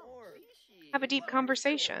 Have a deep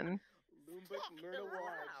conversation.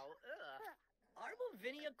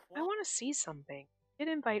 I want to see something. I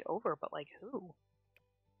did invite over, but like who?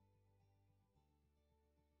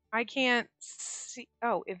 I can't see.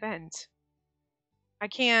 Oh, event. I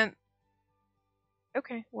can't.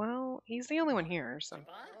 Okay, well, he's the only one here, so.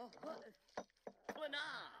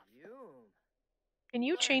 Can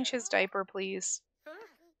you change his diaper, please?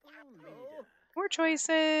 More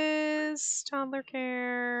choices. Toddler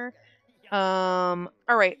care.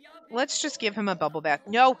 Alright. Let's just give him a bubble bath.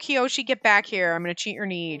 No, Kiyoshi, get back here. I'm gonna cheat your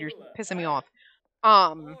need. You're pissing me off.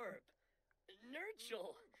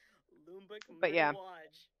 But yeah.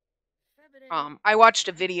 I watched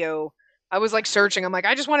a video. I was like searching. I'm like,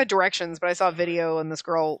 I just wanted directions, but I saw a video and this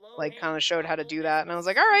girl like kind of showed how to do that. And I was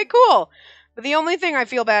like, all right, cool. But the only thing I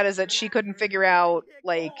feel bad is that she couldn't figure out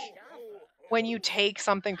like when you take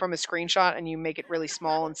something from a screenshot and you make it really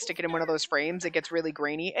small and stick it in one of those frames, it gets really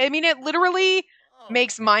grainy. I mean, it literally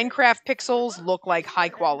makes Minecraft pixels look like high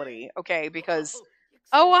quality. Okay, because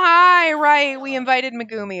oh hi, right, we invited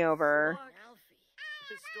Megumi over.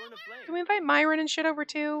 Can we invite Myron and shit over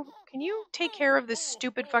too? Can you take care of this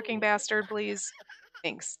stupid fucking bastard, please?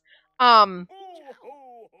 Thanks. But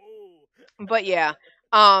yeah.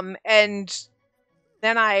 And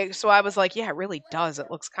then I was like, yeah, it really does. It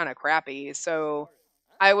looks kind of crappy. So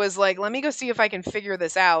I was like, let me go see if I can figure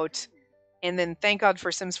this out. And then thank God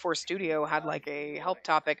for Sims 4 Studio had like a help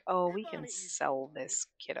topic. Oh, we can sell this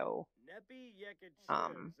kiddo.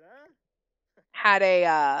 Had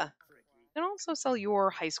a can also sell your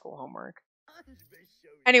high school homework.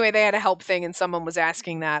 Anyway, they had a help thing and someone was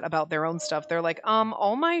asking that about their own stuff. They're like,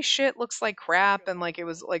 all my shit looks like crap and like it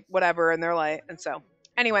was like whatever, and they're like, and so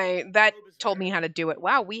anyway, that told me how to do it.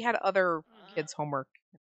 Wow, we had other kids' homework.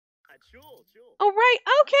 Oh right,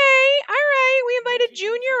 okay, alright, we invited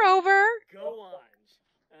Junior over.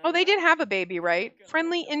 Oh, they did have a baby, right?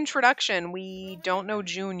 Friendly introduction. We don't know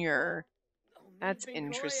Junior. That's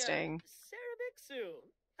interesting.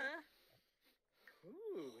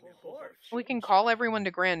 We can call everyone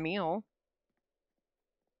to grand meal.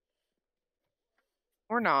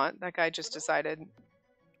 Or not. That guy just decided.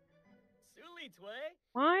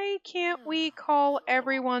 Why can't we call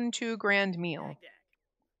everyone to grand meal?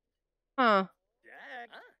 Huh.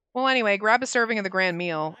 Well, anyway, grab a serving of the grand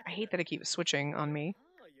meal. I hate that it keeps switching on me.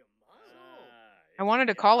 I wanted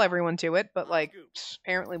to call everyone to it, but, like,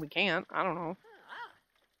 apparently we can't. I don't know.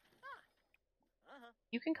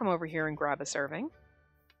 You can come over here and grab a serving.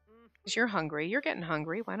 Because you're hungry. You're getting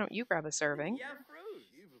hungry. Why don't you grab a serving?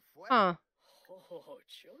 Huh.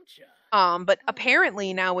 But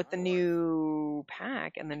apparently now with the new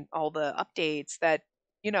pack and then all the updates that,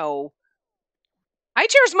 you know, high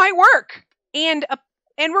chairs might work. And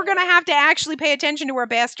we're going to have to actually pay attention to our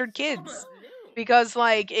bastard kids. Because,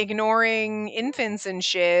 like, ignoring infants and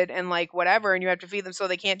shit and, like, whatever, and you have to feed them so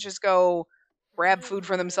they can't just go grab food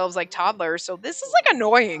for themselves like toddlers. So this is, like,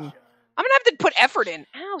 annoying. I'm going to have to put effort in.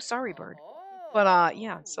 Ow, sorry, bird. But,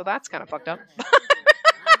 yeah, so that's kind of fucked up.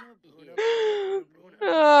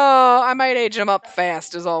 Oh, I might age them up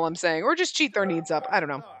fast is all I'm saying. Or just cheat their needs up. I don't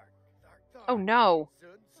know. Oh, no.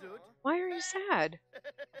 Why are you sad?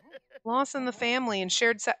 Loss in the family and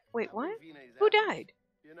shared wait, what? Who died?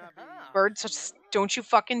 Bird, don't you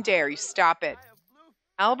fucking dare. You stop it.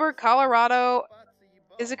 Albert, Colorado.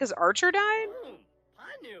 Is it because Archer died?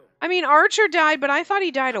 I mean, Archer died, but I thought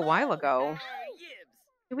he died a while ago.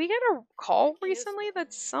 Did we get a call recently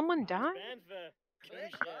that someone died?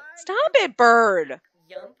 Stop it, Bird.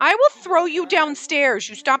 I will throw you downstairs.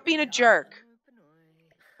 You stop being a jerk.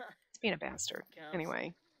 It's being a bastard.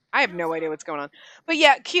 Anyway, I have no idea what's going on. But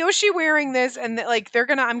yeah, Kiyoshi wearing this and like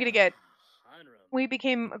I'm gonna get. We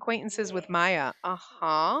became acquaintances with Maya.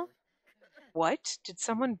 Uh-huh. What? Did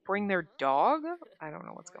someone bring their dog? I don't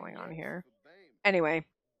know what's going on here. Anyway.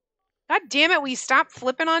 God damn it, will you stop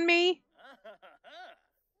flipping on me?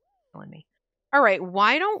 Killing me. Alright,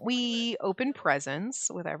 why don't we open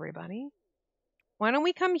presents with everybody? Why don't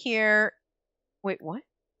we come here? Wait, what?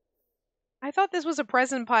 I thought this was a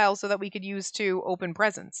present pile so that we could use to open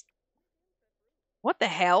presents. What the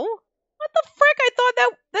hell? What the frick? I thought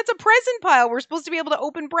that's a present pile. We're supposed to be able to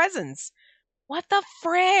open presents. What the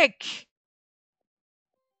frick?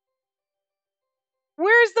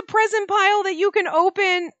 Where's the present pile that you can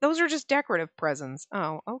open? Those are just decorative presents.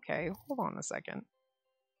 Oh, okay. Hold on a second.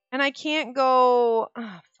 And I can't go...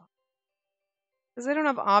 because I don't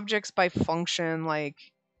have objects by function. Like,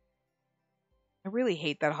 I really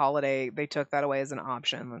hate that holiday. They took that away as an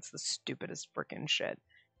option. That's the stupidest freaking shit.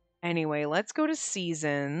 Anyway, let's go to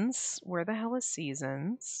seasons. Where the hell is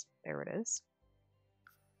seasons? There it is.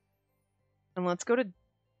 And let's go to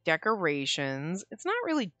decorations. It's not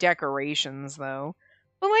really decorations, though.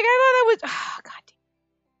 But, like, I thought that was... Oh, God damn.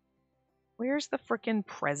 Where's the freaking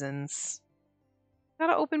presents?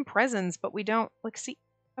 Gotta open presents, but we don't... Like, see...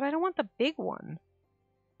 But I don't want the big one.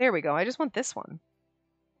 There we go. I just want this one.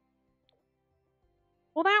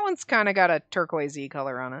 Well, that one's kind of got a turquoisey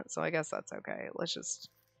color on it, so I guess that's okay. Let's just...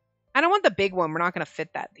 I don't want the big one. We're not going to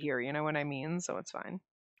fit that here, you know what I mean? So it's fine.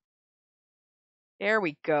 There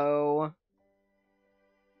we go.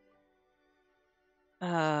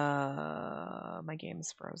 My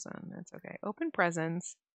game's frozen. It's okay. Open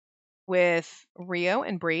presents with Rio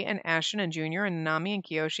and Bree and Ashton and Junior and Nami and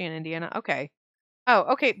Kiyoshi and Indiana. Okay.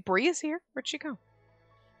 Oh, okay. Bree is here. Where'd she go?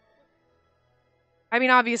 I mean,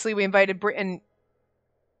 obviously we invited Bree and...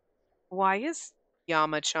 Why is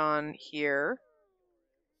Yama-chan here?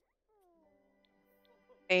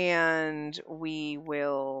 And we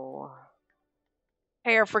will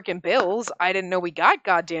pay our freaking bills. I didn't know we got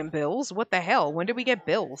goddamn bills. What the hell? When did we get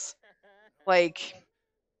bills? Like,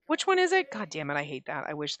 which one is it? God damn it, I hate that.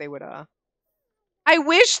 I wish they would,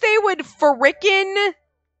 frickin'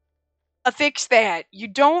 affix that. You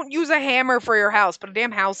don't use a hammer for your house. Put a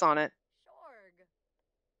damn house on it.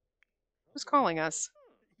 Who's calling us?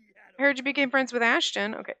 I heard you became friends with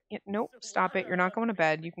Ashton. Okay, nope, stop it. You're not going to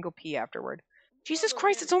bed. You can go pee afterward. Jesus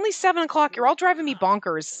Christ, it's only 7 o'clock. You're all driving me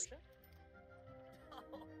bonkers.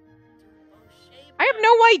 I have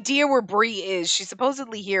no idea where Bree is. She's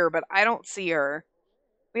supposedly here, but I don't see her.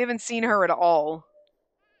 We haven't seen her at all.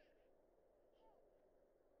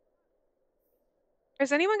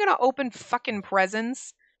 Is anyone gonna open fucking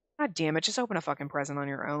presents? God damn it, just open a fucking present on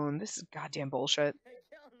your own. This is goddamn bullshit.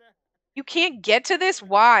 You can't get to this?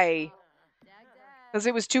 Why? Because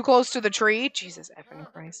it was too close to the tree? Jesus effing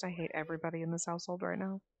Christ, I hate everybody in this household right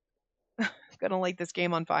now. I'm gonna light this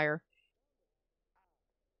game on fire.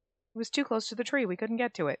 It was too close to the tree. We couldn't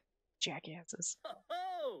get to it. Jackasses.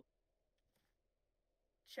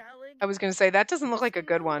 I was going to say, that doesn't look like a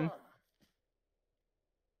good one.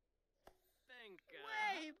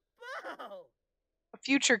 A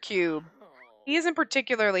future cube. He isn't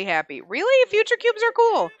particularly happy. Really? Future cubes are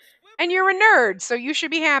cool. And you're a nerd, so you should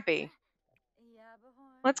be happy.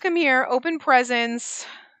 Let's come here. Open presents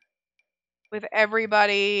with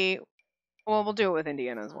everybody. Well, we'll do it with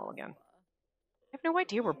Indiana as well again. I have no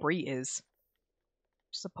idea where Bree is.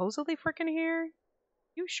 Supposedly freaking here?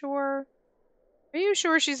 You sure? Are you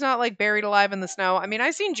sure she's not, like, buried alive in the snow? I mean,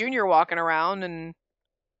 I've seen Junior walking around and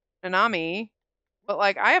Nanami, but,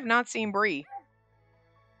 like, I have not seen Bree.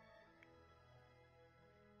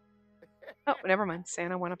 Oh, never mind.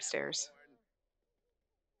 Santa went upstairs.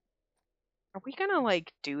 Are we gonna,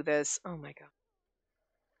 like, do this? Oh, my God.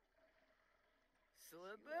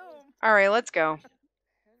 Alright, let's go.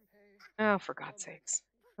 Oh, for God's sakes.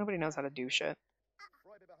 Nobody knows how to do shit.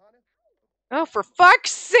 Oh, for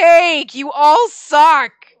fuck's sake! You all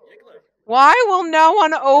suck! Why will no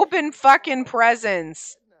one open fucking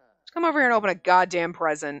presents? Just come over here and open a goddamn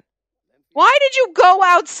present. Why did you go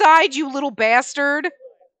outside, you little bastard?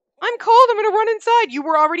 I'm cold, I'm gonna run inside. You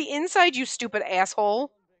were already inside, you stupid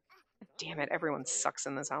asshole. Damn it, everyone sucks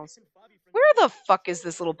in this house. Where the fuck is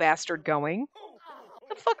this little bastard going?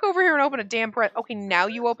 Get the fuck over here and open a damn present. Okay, now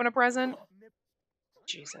you open a present?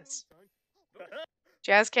 Jesus.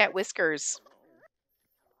 Jazz Cat Whiskers.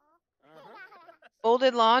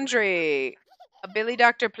 Folded laundry. A Billy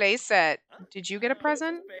Doctor playset. Did you get a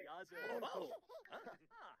present?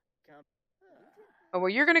 Oh, well,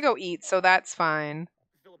 you're gonna go eat, so that's fine.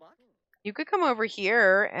 You could come over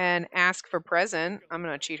here and ask for present. I'm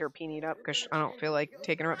gonna cheat her peanut up because I don't feel like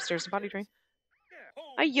taking her upstairs to potty train.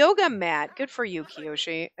 A yoga mat. Good for you,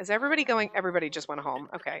 Kiyoshi. Is everybody going? Everybody just went home.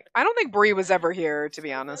 Okay. I don't think Bree was ever here, to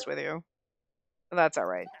be honest with you. But that's all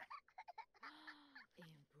right.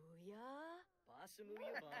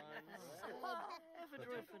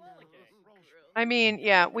 I mean,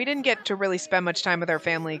 yeah, we didn't get to really spend much time with our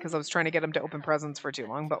family because I was trying to get them to open presents for too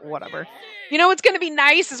long, but whatever. You know what's going to be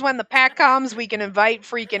nice is when the pack comes, we can invite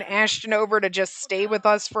freaking Ashton over to just stay with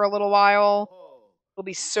us for a little while. It'll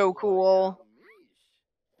be so cool.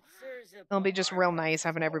 It'll be just real nice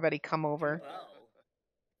having everybody come over.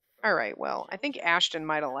 Alright, well, I think Ashton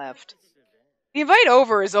might have left. The invite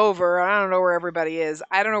over is over. I don't know where everybody is.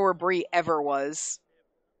 I don't know where Bree ever was.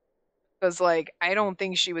 Because, like, I don't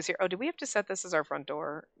think she was here. Oh, did we have to set this as our front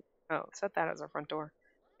door? Oh, set that as our front door.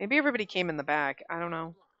 Maybe everybody came in the back. I don't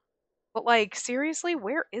know. But, like, seriously,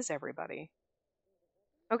 where is everybody?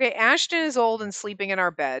 Okay, Ashton is old and sleeping in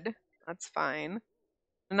our bed. That's fine.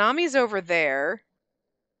 Nanami's over there.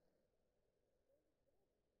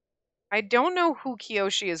 I don't know who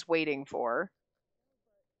Kiyoshi is waiting for.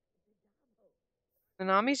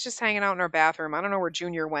 Nanami's just hanging out in our bathroom. I don't know where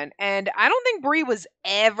Junior went. And I don't think Bree was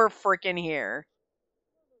ever freaking here.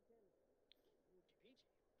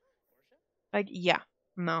 Like, yeah.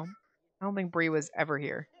 No. I don't think Bree was ever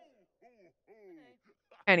here.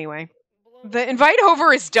 Anyway. The invite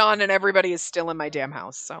over is done and everybody is still in my damn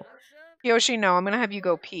house, so. Yoshi, no, I'm gonna have you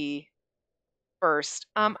go pee first.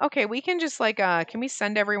 Okay, we can just like can we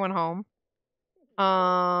send everyone home?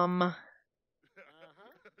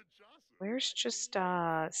 Where's just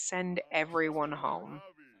send everyone home?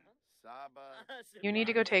 You need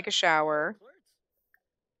to go take a shower.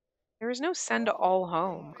 There is no send all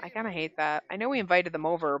home. I kinda hate that. I know we invited them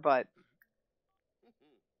over, but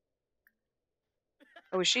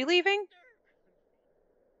oh, is she leaving?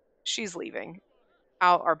 She's leaving.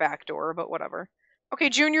 Out our back door, but whatever. Okay,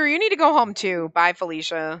 Junior, you need to go home too. Bye,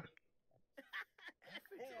 Felicia.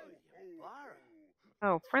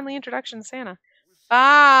 Oh, friendly introduction to Santa.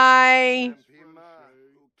 Bye.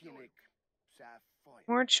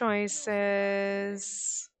 More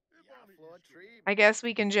choices. I guess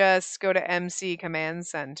we can just go to MC Command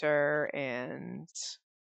Center and...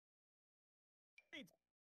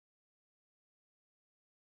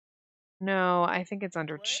 No, I think it's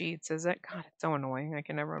under cheats, is it? God, it's so annoying. I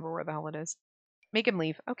can never remember where the hell it is. Make him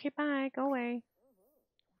leave. Okay, bye. Go away.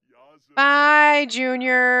 Bye,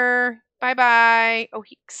 Junior. Bye-bye. Oh,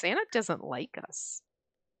 Santa doesn't like us.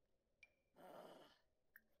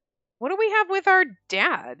 What do we have with our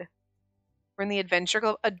dad? We're in the Adventure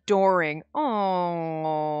Club. Adoring.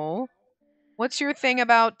 Oh. What's your thing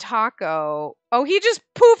about Taco? Oh, he just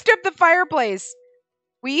poofed up the fireplace.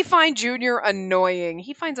 We find Junior annoying.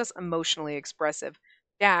 He finds us emotionally expressive.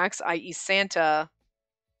 Dax, i.e. Santa,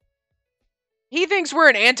 he thinks we're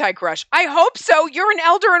an anti-crush. I hope so. You're an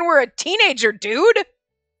elder and we're a teenager, dude.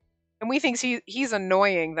 And we think he's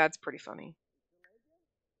annoying. That's pretty funny.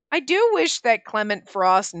 I do wish that Clement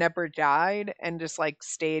Frost never died and just, like,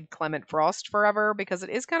 stayed Clement Frost forever, because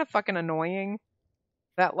it is kind of fucking annoying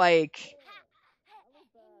that, like...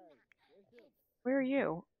 Where are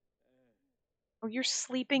you? Oh, you're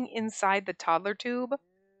sleeping inside the toddler tube?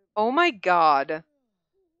 Oh my god.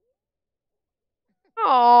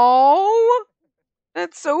 Oh,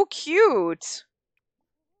 that's so cute.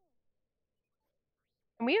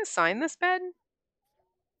 Can we assign this bed?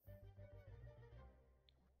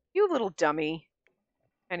 You little dummy.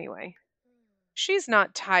 Anyway. She's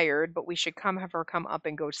not tired, but we should have her come up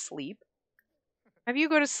and go to sleep. Have you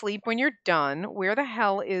go to sleep when you're done. Where the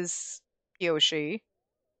hell is Kiyoshi?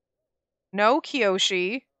 No,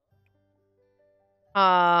 Kiyoshi.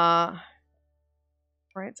 Right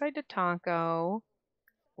side to Taco.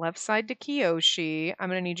 Left side to Kiyoshi. I'm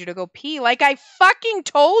gonna need you to go pee like I fucking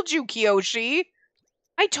told you, Kiyoshi.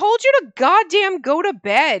 I told you to goddamn go to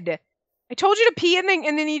bed. I told you to pee and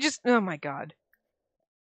then you just... Oh my god.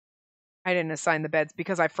 I didn't assign the beds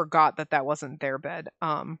because I forgot that wasn't their bed.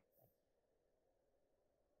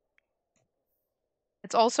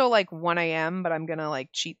 It's also like 1 a.m., but I'm gonna like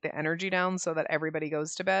cheat the energy down so that everybody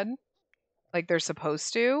goes to bed. Like they're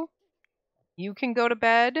supposed to. You can go to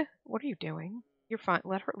bed. What are you doing? You're fine.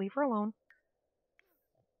 Leave her alone.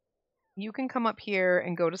 You can come up here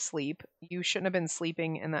and go to sleep. You shouldn't have been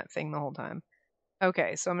sleeping in that thing the whole time.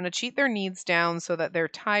 Okay, so I'm going to cheat their needs down so that they're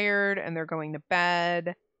tired and they're going to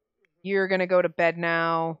bed. You're going to go to bed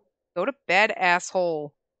now. Go to bed,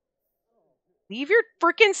 asshole. Leave your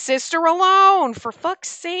freaking sister alone, for fuck's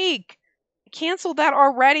sake. I canceled that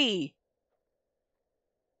already.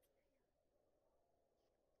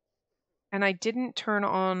 And I didn't turn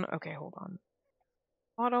on... Okay, hold on.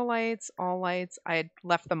 Auto lights, all lights. I had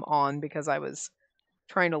left them on because I was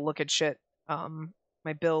trying to look at shit,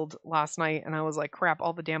 my build last night, and I was like, crap,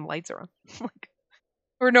 all the damn lights are on. Like,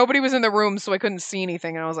 or nobody was in the room, so I couldn't see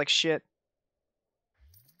anything, and I was like, shit.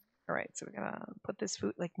 Alright, so we gotta put this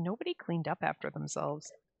food... Like, nobody cleaned up after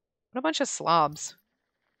themselves. What a bunch of slobs.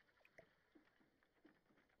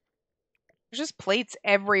 There's just plates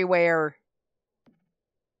everywhere.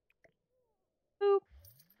 Boop.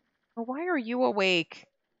 Oh, why are you awake?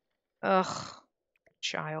 Ugh.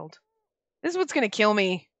 Child. This is what's gonna kill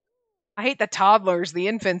me. I hate the toddlers. The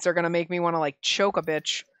infants are gonna make me want to like choke a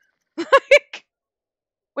bitch. Like,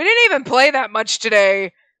 we didn't even play that much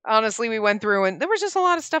today. Honestly, we went through and there was just a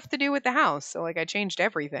lot of stuff to do with the house. So like I changed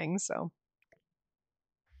everything, so.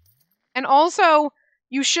 And also,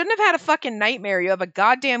 you shouldn't have had a fucking nightmare. You have a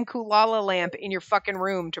goddamn Kulala lamp in your fucking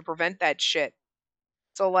room to prevent that shit.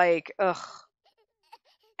 So like, ugh.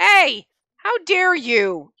 Hey! How dare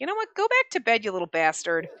you? You know what? Go back to bed, you little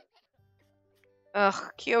bastard.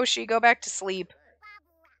 Ugh, Kiyoshi, go back to sleep.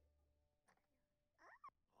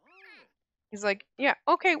 He's like, yeah,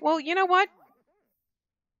 okay, well, you know what?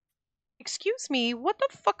 Excuse me, what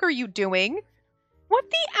the fuck are you doing? What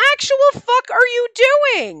the actual fuck are you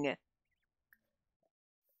doing?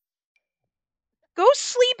 Go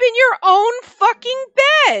sleep in your own fucking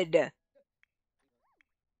bed! Did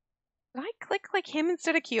I click like him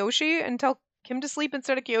instead of Kiyoshi and tell him to sleep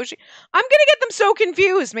instead of Kiyoshi? I'm gonna get them so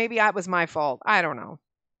confused. Maybe that was my fault. I don't know.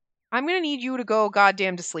 I'm gonna need you to go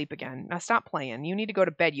goddamn to sleep again. Now stop playing. You need to go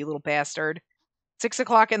to bed, you little bastard. 6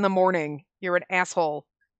 o'clock in the morning. You're an asshole.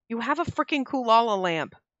 You have a freaking Kulala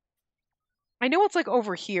lamp. I know it's like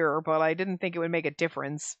over here, but I didn't think it would make a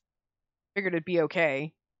difference. Figured it'd be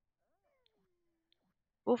okay.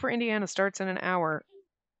 School for Indiana starts in an hour.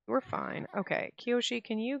 We're fine. Okay, Kiyoshi,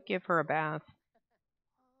 can you give her a bath?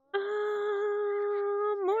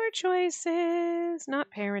 More choices. Not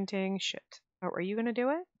parenting. Shit. Oh, are you gonna do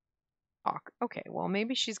it? Talk. Okay, well,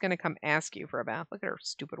 maybe she's gonna come ask you for a bath. Look at her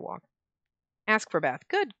stupid walk. Ask for a bath.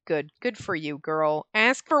 Good, good. Good for you, girl.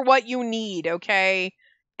 Ask for what you need, okay?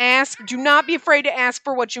 Ask. Do not be afraid to ask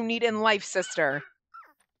for what you need in life, sister.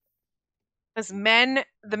 Because the men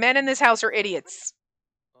in this house are idiots.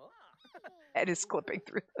 Head is clipping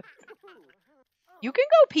through this. You can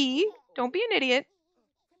go pee. Don't be an idiot.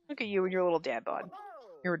 Look at you and your little dad bod.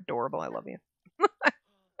 You're adorable. I love you.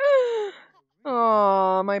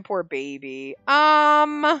 Oh, my poor baby.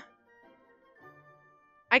 I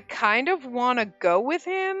kind of want to go with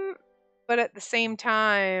him, but at the same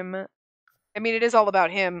time, I mean, it is all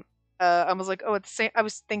about him. I was like, oh, at the same, I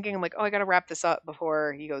was thinking, I'm like, oh, I gotta wrap this up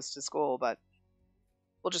before he goes to school, but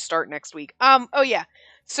we'll just start next week. Oh yeah.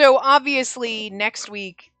 So obviously next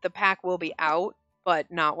week the pack will be out,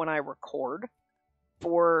 but not when I record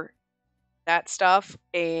for that stuff.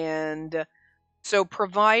 And so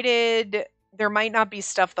provided there might not be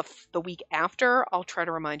stuff the week after, I'll try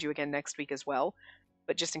to remind you again next week as well.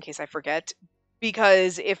 But just in case I forget,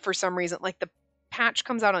 because if for some reason, like the patch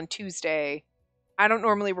comes out on Tuesday, I don't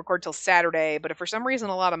normally record till Saturday, but if for some reason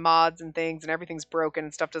a lot of mods and things and everything's broken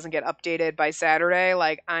and stuff doesn't get updated by Saturday,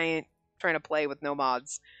 like I ain't trying to play with no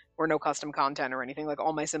mods or no custom content or anything. Like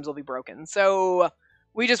all my Sims will be broken. So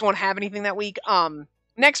we just won't have anything that week.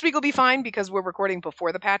 Next week will be fine because we're recording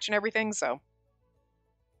before the patch and everything, so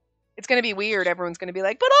it's gonna be weird. Everyone's gonna be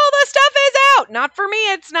like, but all the stuff is out! Not for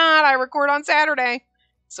me, it's not. I record on Saturday.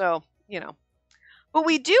 So, you know. But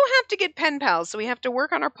we do have to get pen pals, so we have to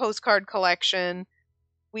work on our postcard collection.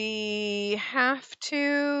 We have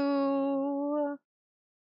to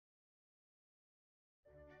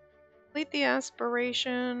complete the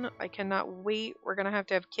aspiration. I cannot wait. We're going to have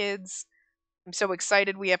kids. I'm so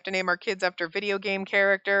excited. We have to name our kids after video game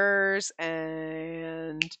characters.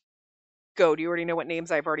 And go. Do you already know what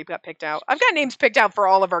names I've already got picked out? I've got names picked out for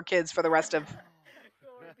all of our kids for the rest of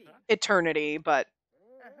eternity, but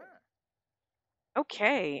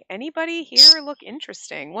okay. Anybody here look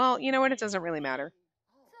interesting? Well, you know what? It doesn't really matter.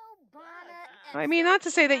 I mean, not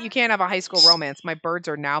to say that you can't have a high school romance. My birds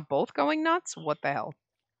are now both going nuts. What the hell?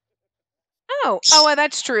 Oh, well,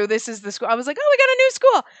 that's true. This is the school. I was like, oh, we got a new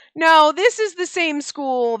school. No, this is the same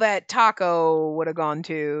school that Taco would have gone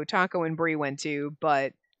to. Taco and Bree went to,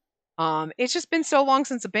 but it's just been so long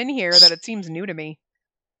since I've been here that it seems new to me.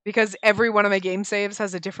 Because every one of my game saves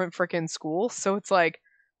has a different freaking school, so it's like,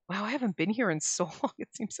 wow, I haven't been here in so long. It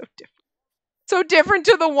seems so different. So different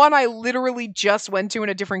to the one I literally just went to in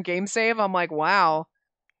a different game save. I'm like, wow.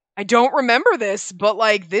 I don't remember this, but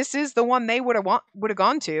like this is the one they would have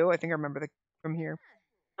gone to. I think I remember from here.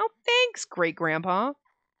 Oh, thanks, great grandpa.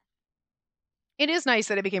 It is nice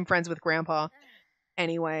that I became friends with grandpa.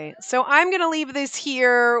 Anyway, so I'm going to leave this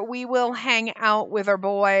here. We will hang out with our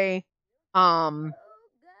boy.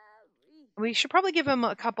 We should probably give him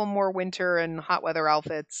a couple more winter and hot weather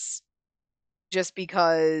outfits just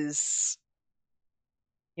because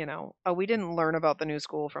we didn't learn about the new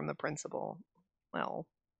school from the principal. Well,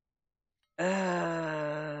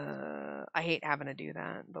 I hate having to do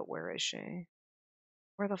that, but where is she?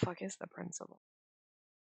 Where the fuck is the principal?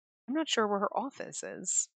 I'm not sure where her office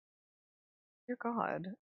is. Dear God.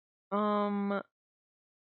 Uh,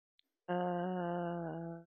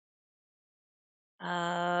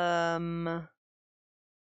 Um,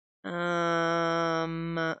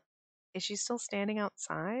 um, is she still standing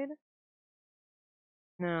outside?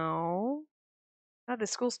 No. Oh, the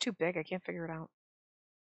school's too big. I can't figure it out.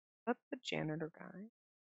 That's the janitor guy.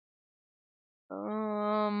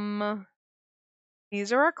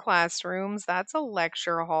 These are our classrooms. That's a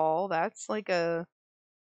lecture hall. That's like a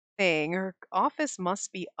thing. Her office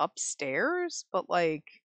must be upstairs, but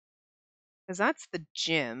like, because that's the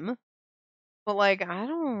gym. But like, I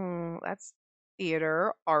don't. That's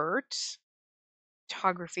theater, art,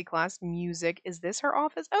 photography class, music. Is this her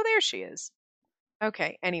office? Oh, there she is.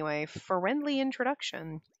 Okay. Anyway, friendly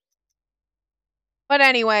introduction. But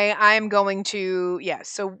anyway, I'm going to. Yeah.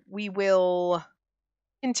 So we will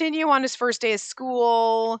continue on his first day of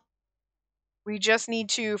school. We just need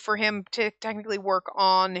to for him to technically work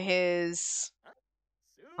on his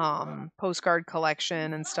postcard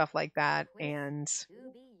collection and stuff like that, and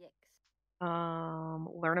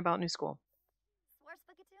learn about new school.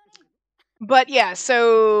 But yeah,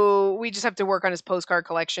 so we just have to work on his postcard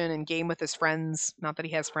collection and game with his friends. Not that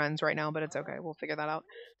he has friends right now, but it's okay. We'll figure that out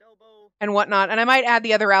and whatnot. And I might add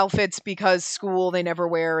the other outfits because school they never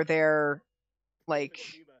wear their like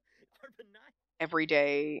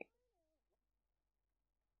everyday.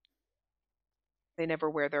 They never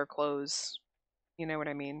wear their clothes. You know what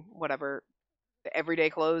I mean? Whatever the everyday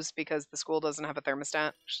clothes because the school doesn't have a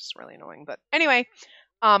thermostat, which is really annoying. But anyway,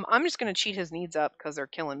 I'm just gonna cheat his needs up because they're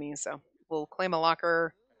killing me. So we'll claim a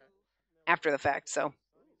locker after the fact. So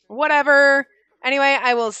whatever. Anyway,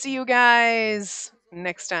 I will see you guys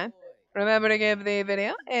next time. Remember to give the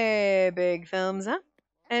video a big thumbs up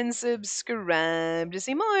and subscribe to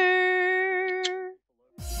see more.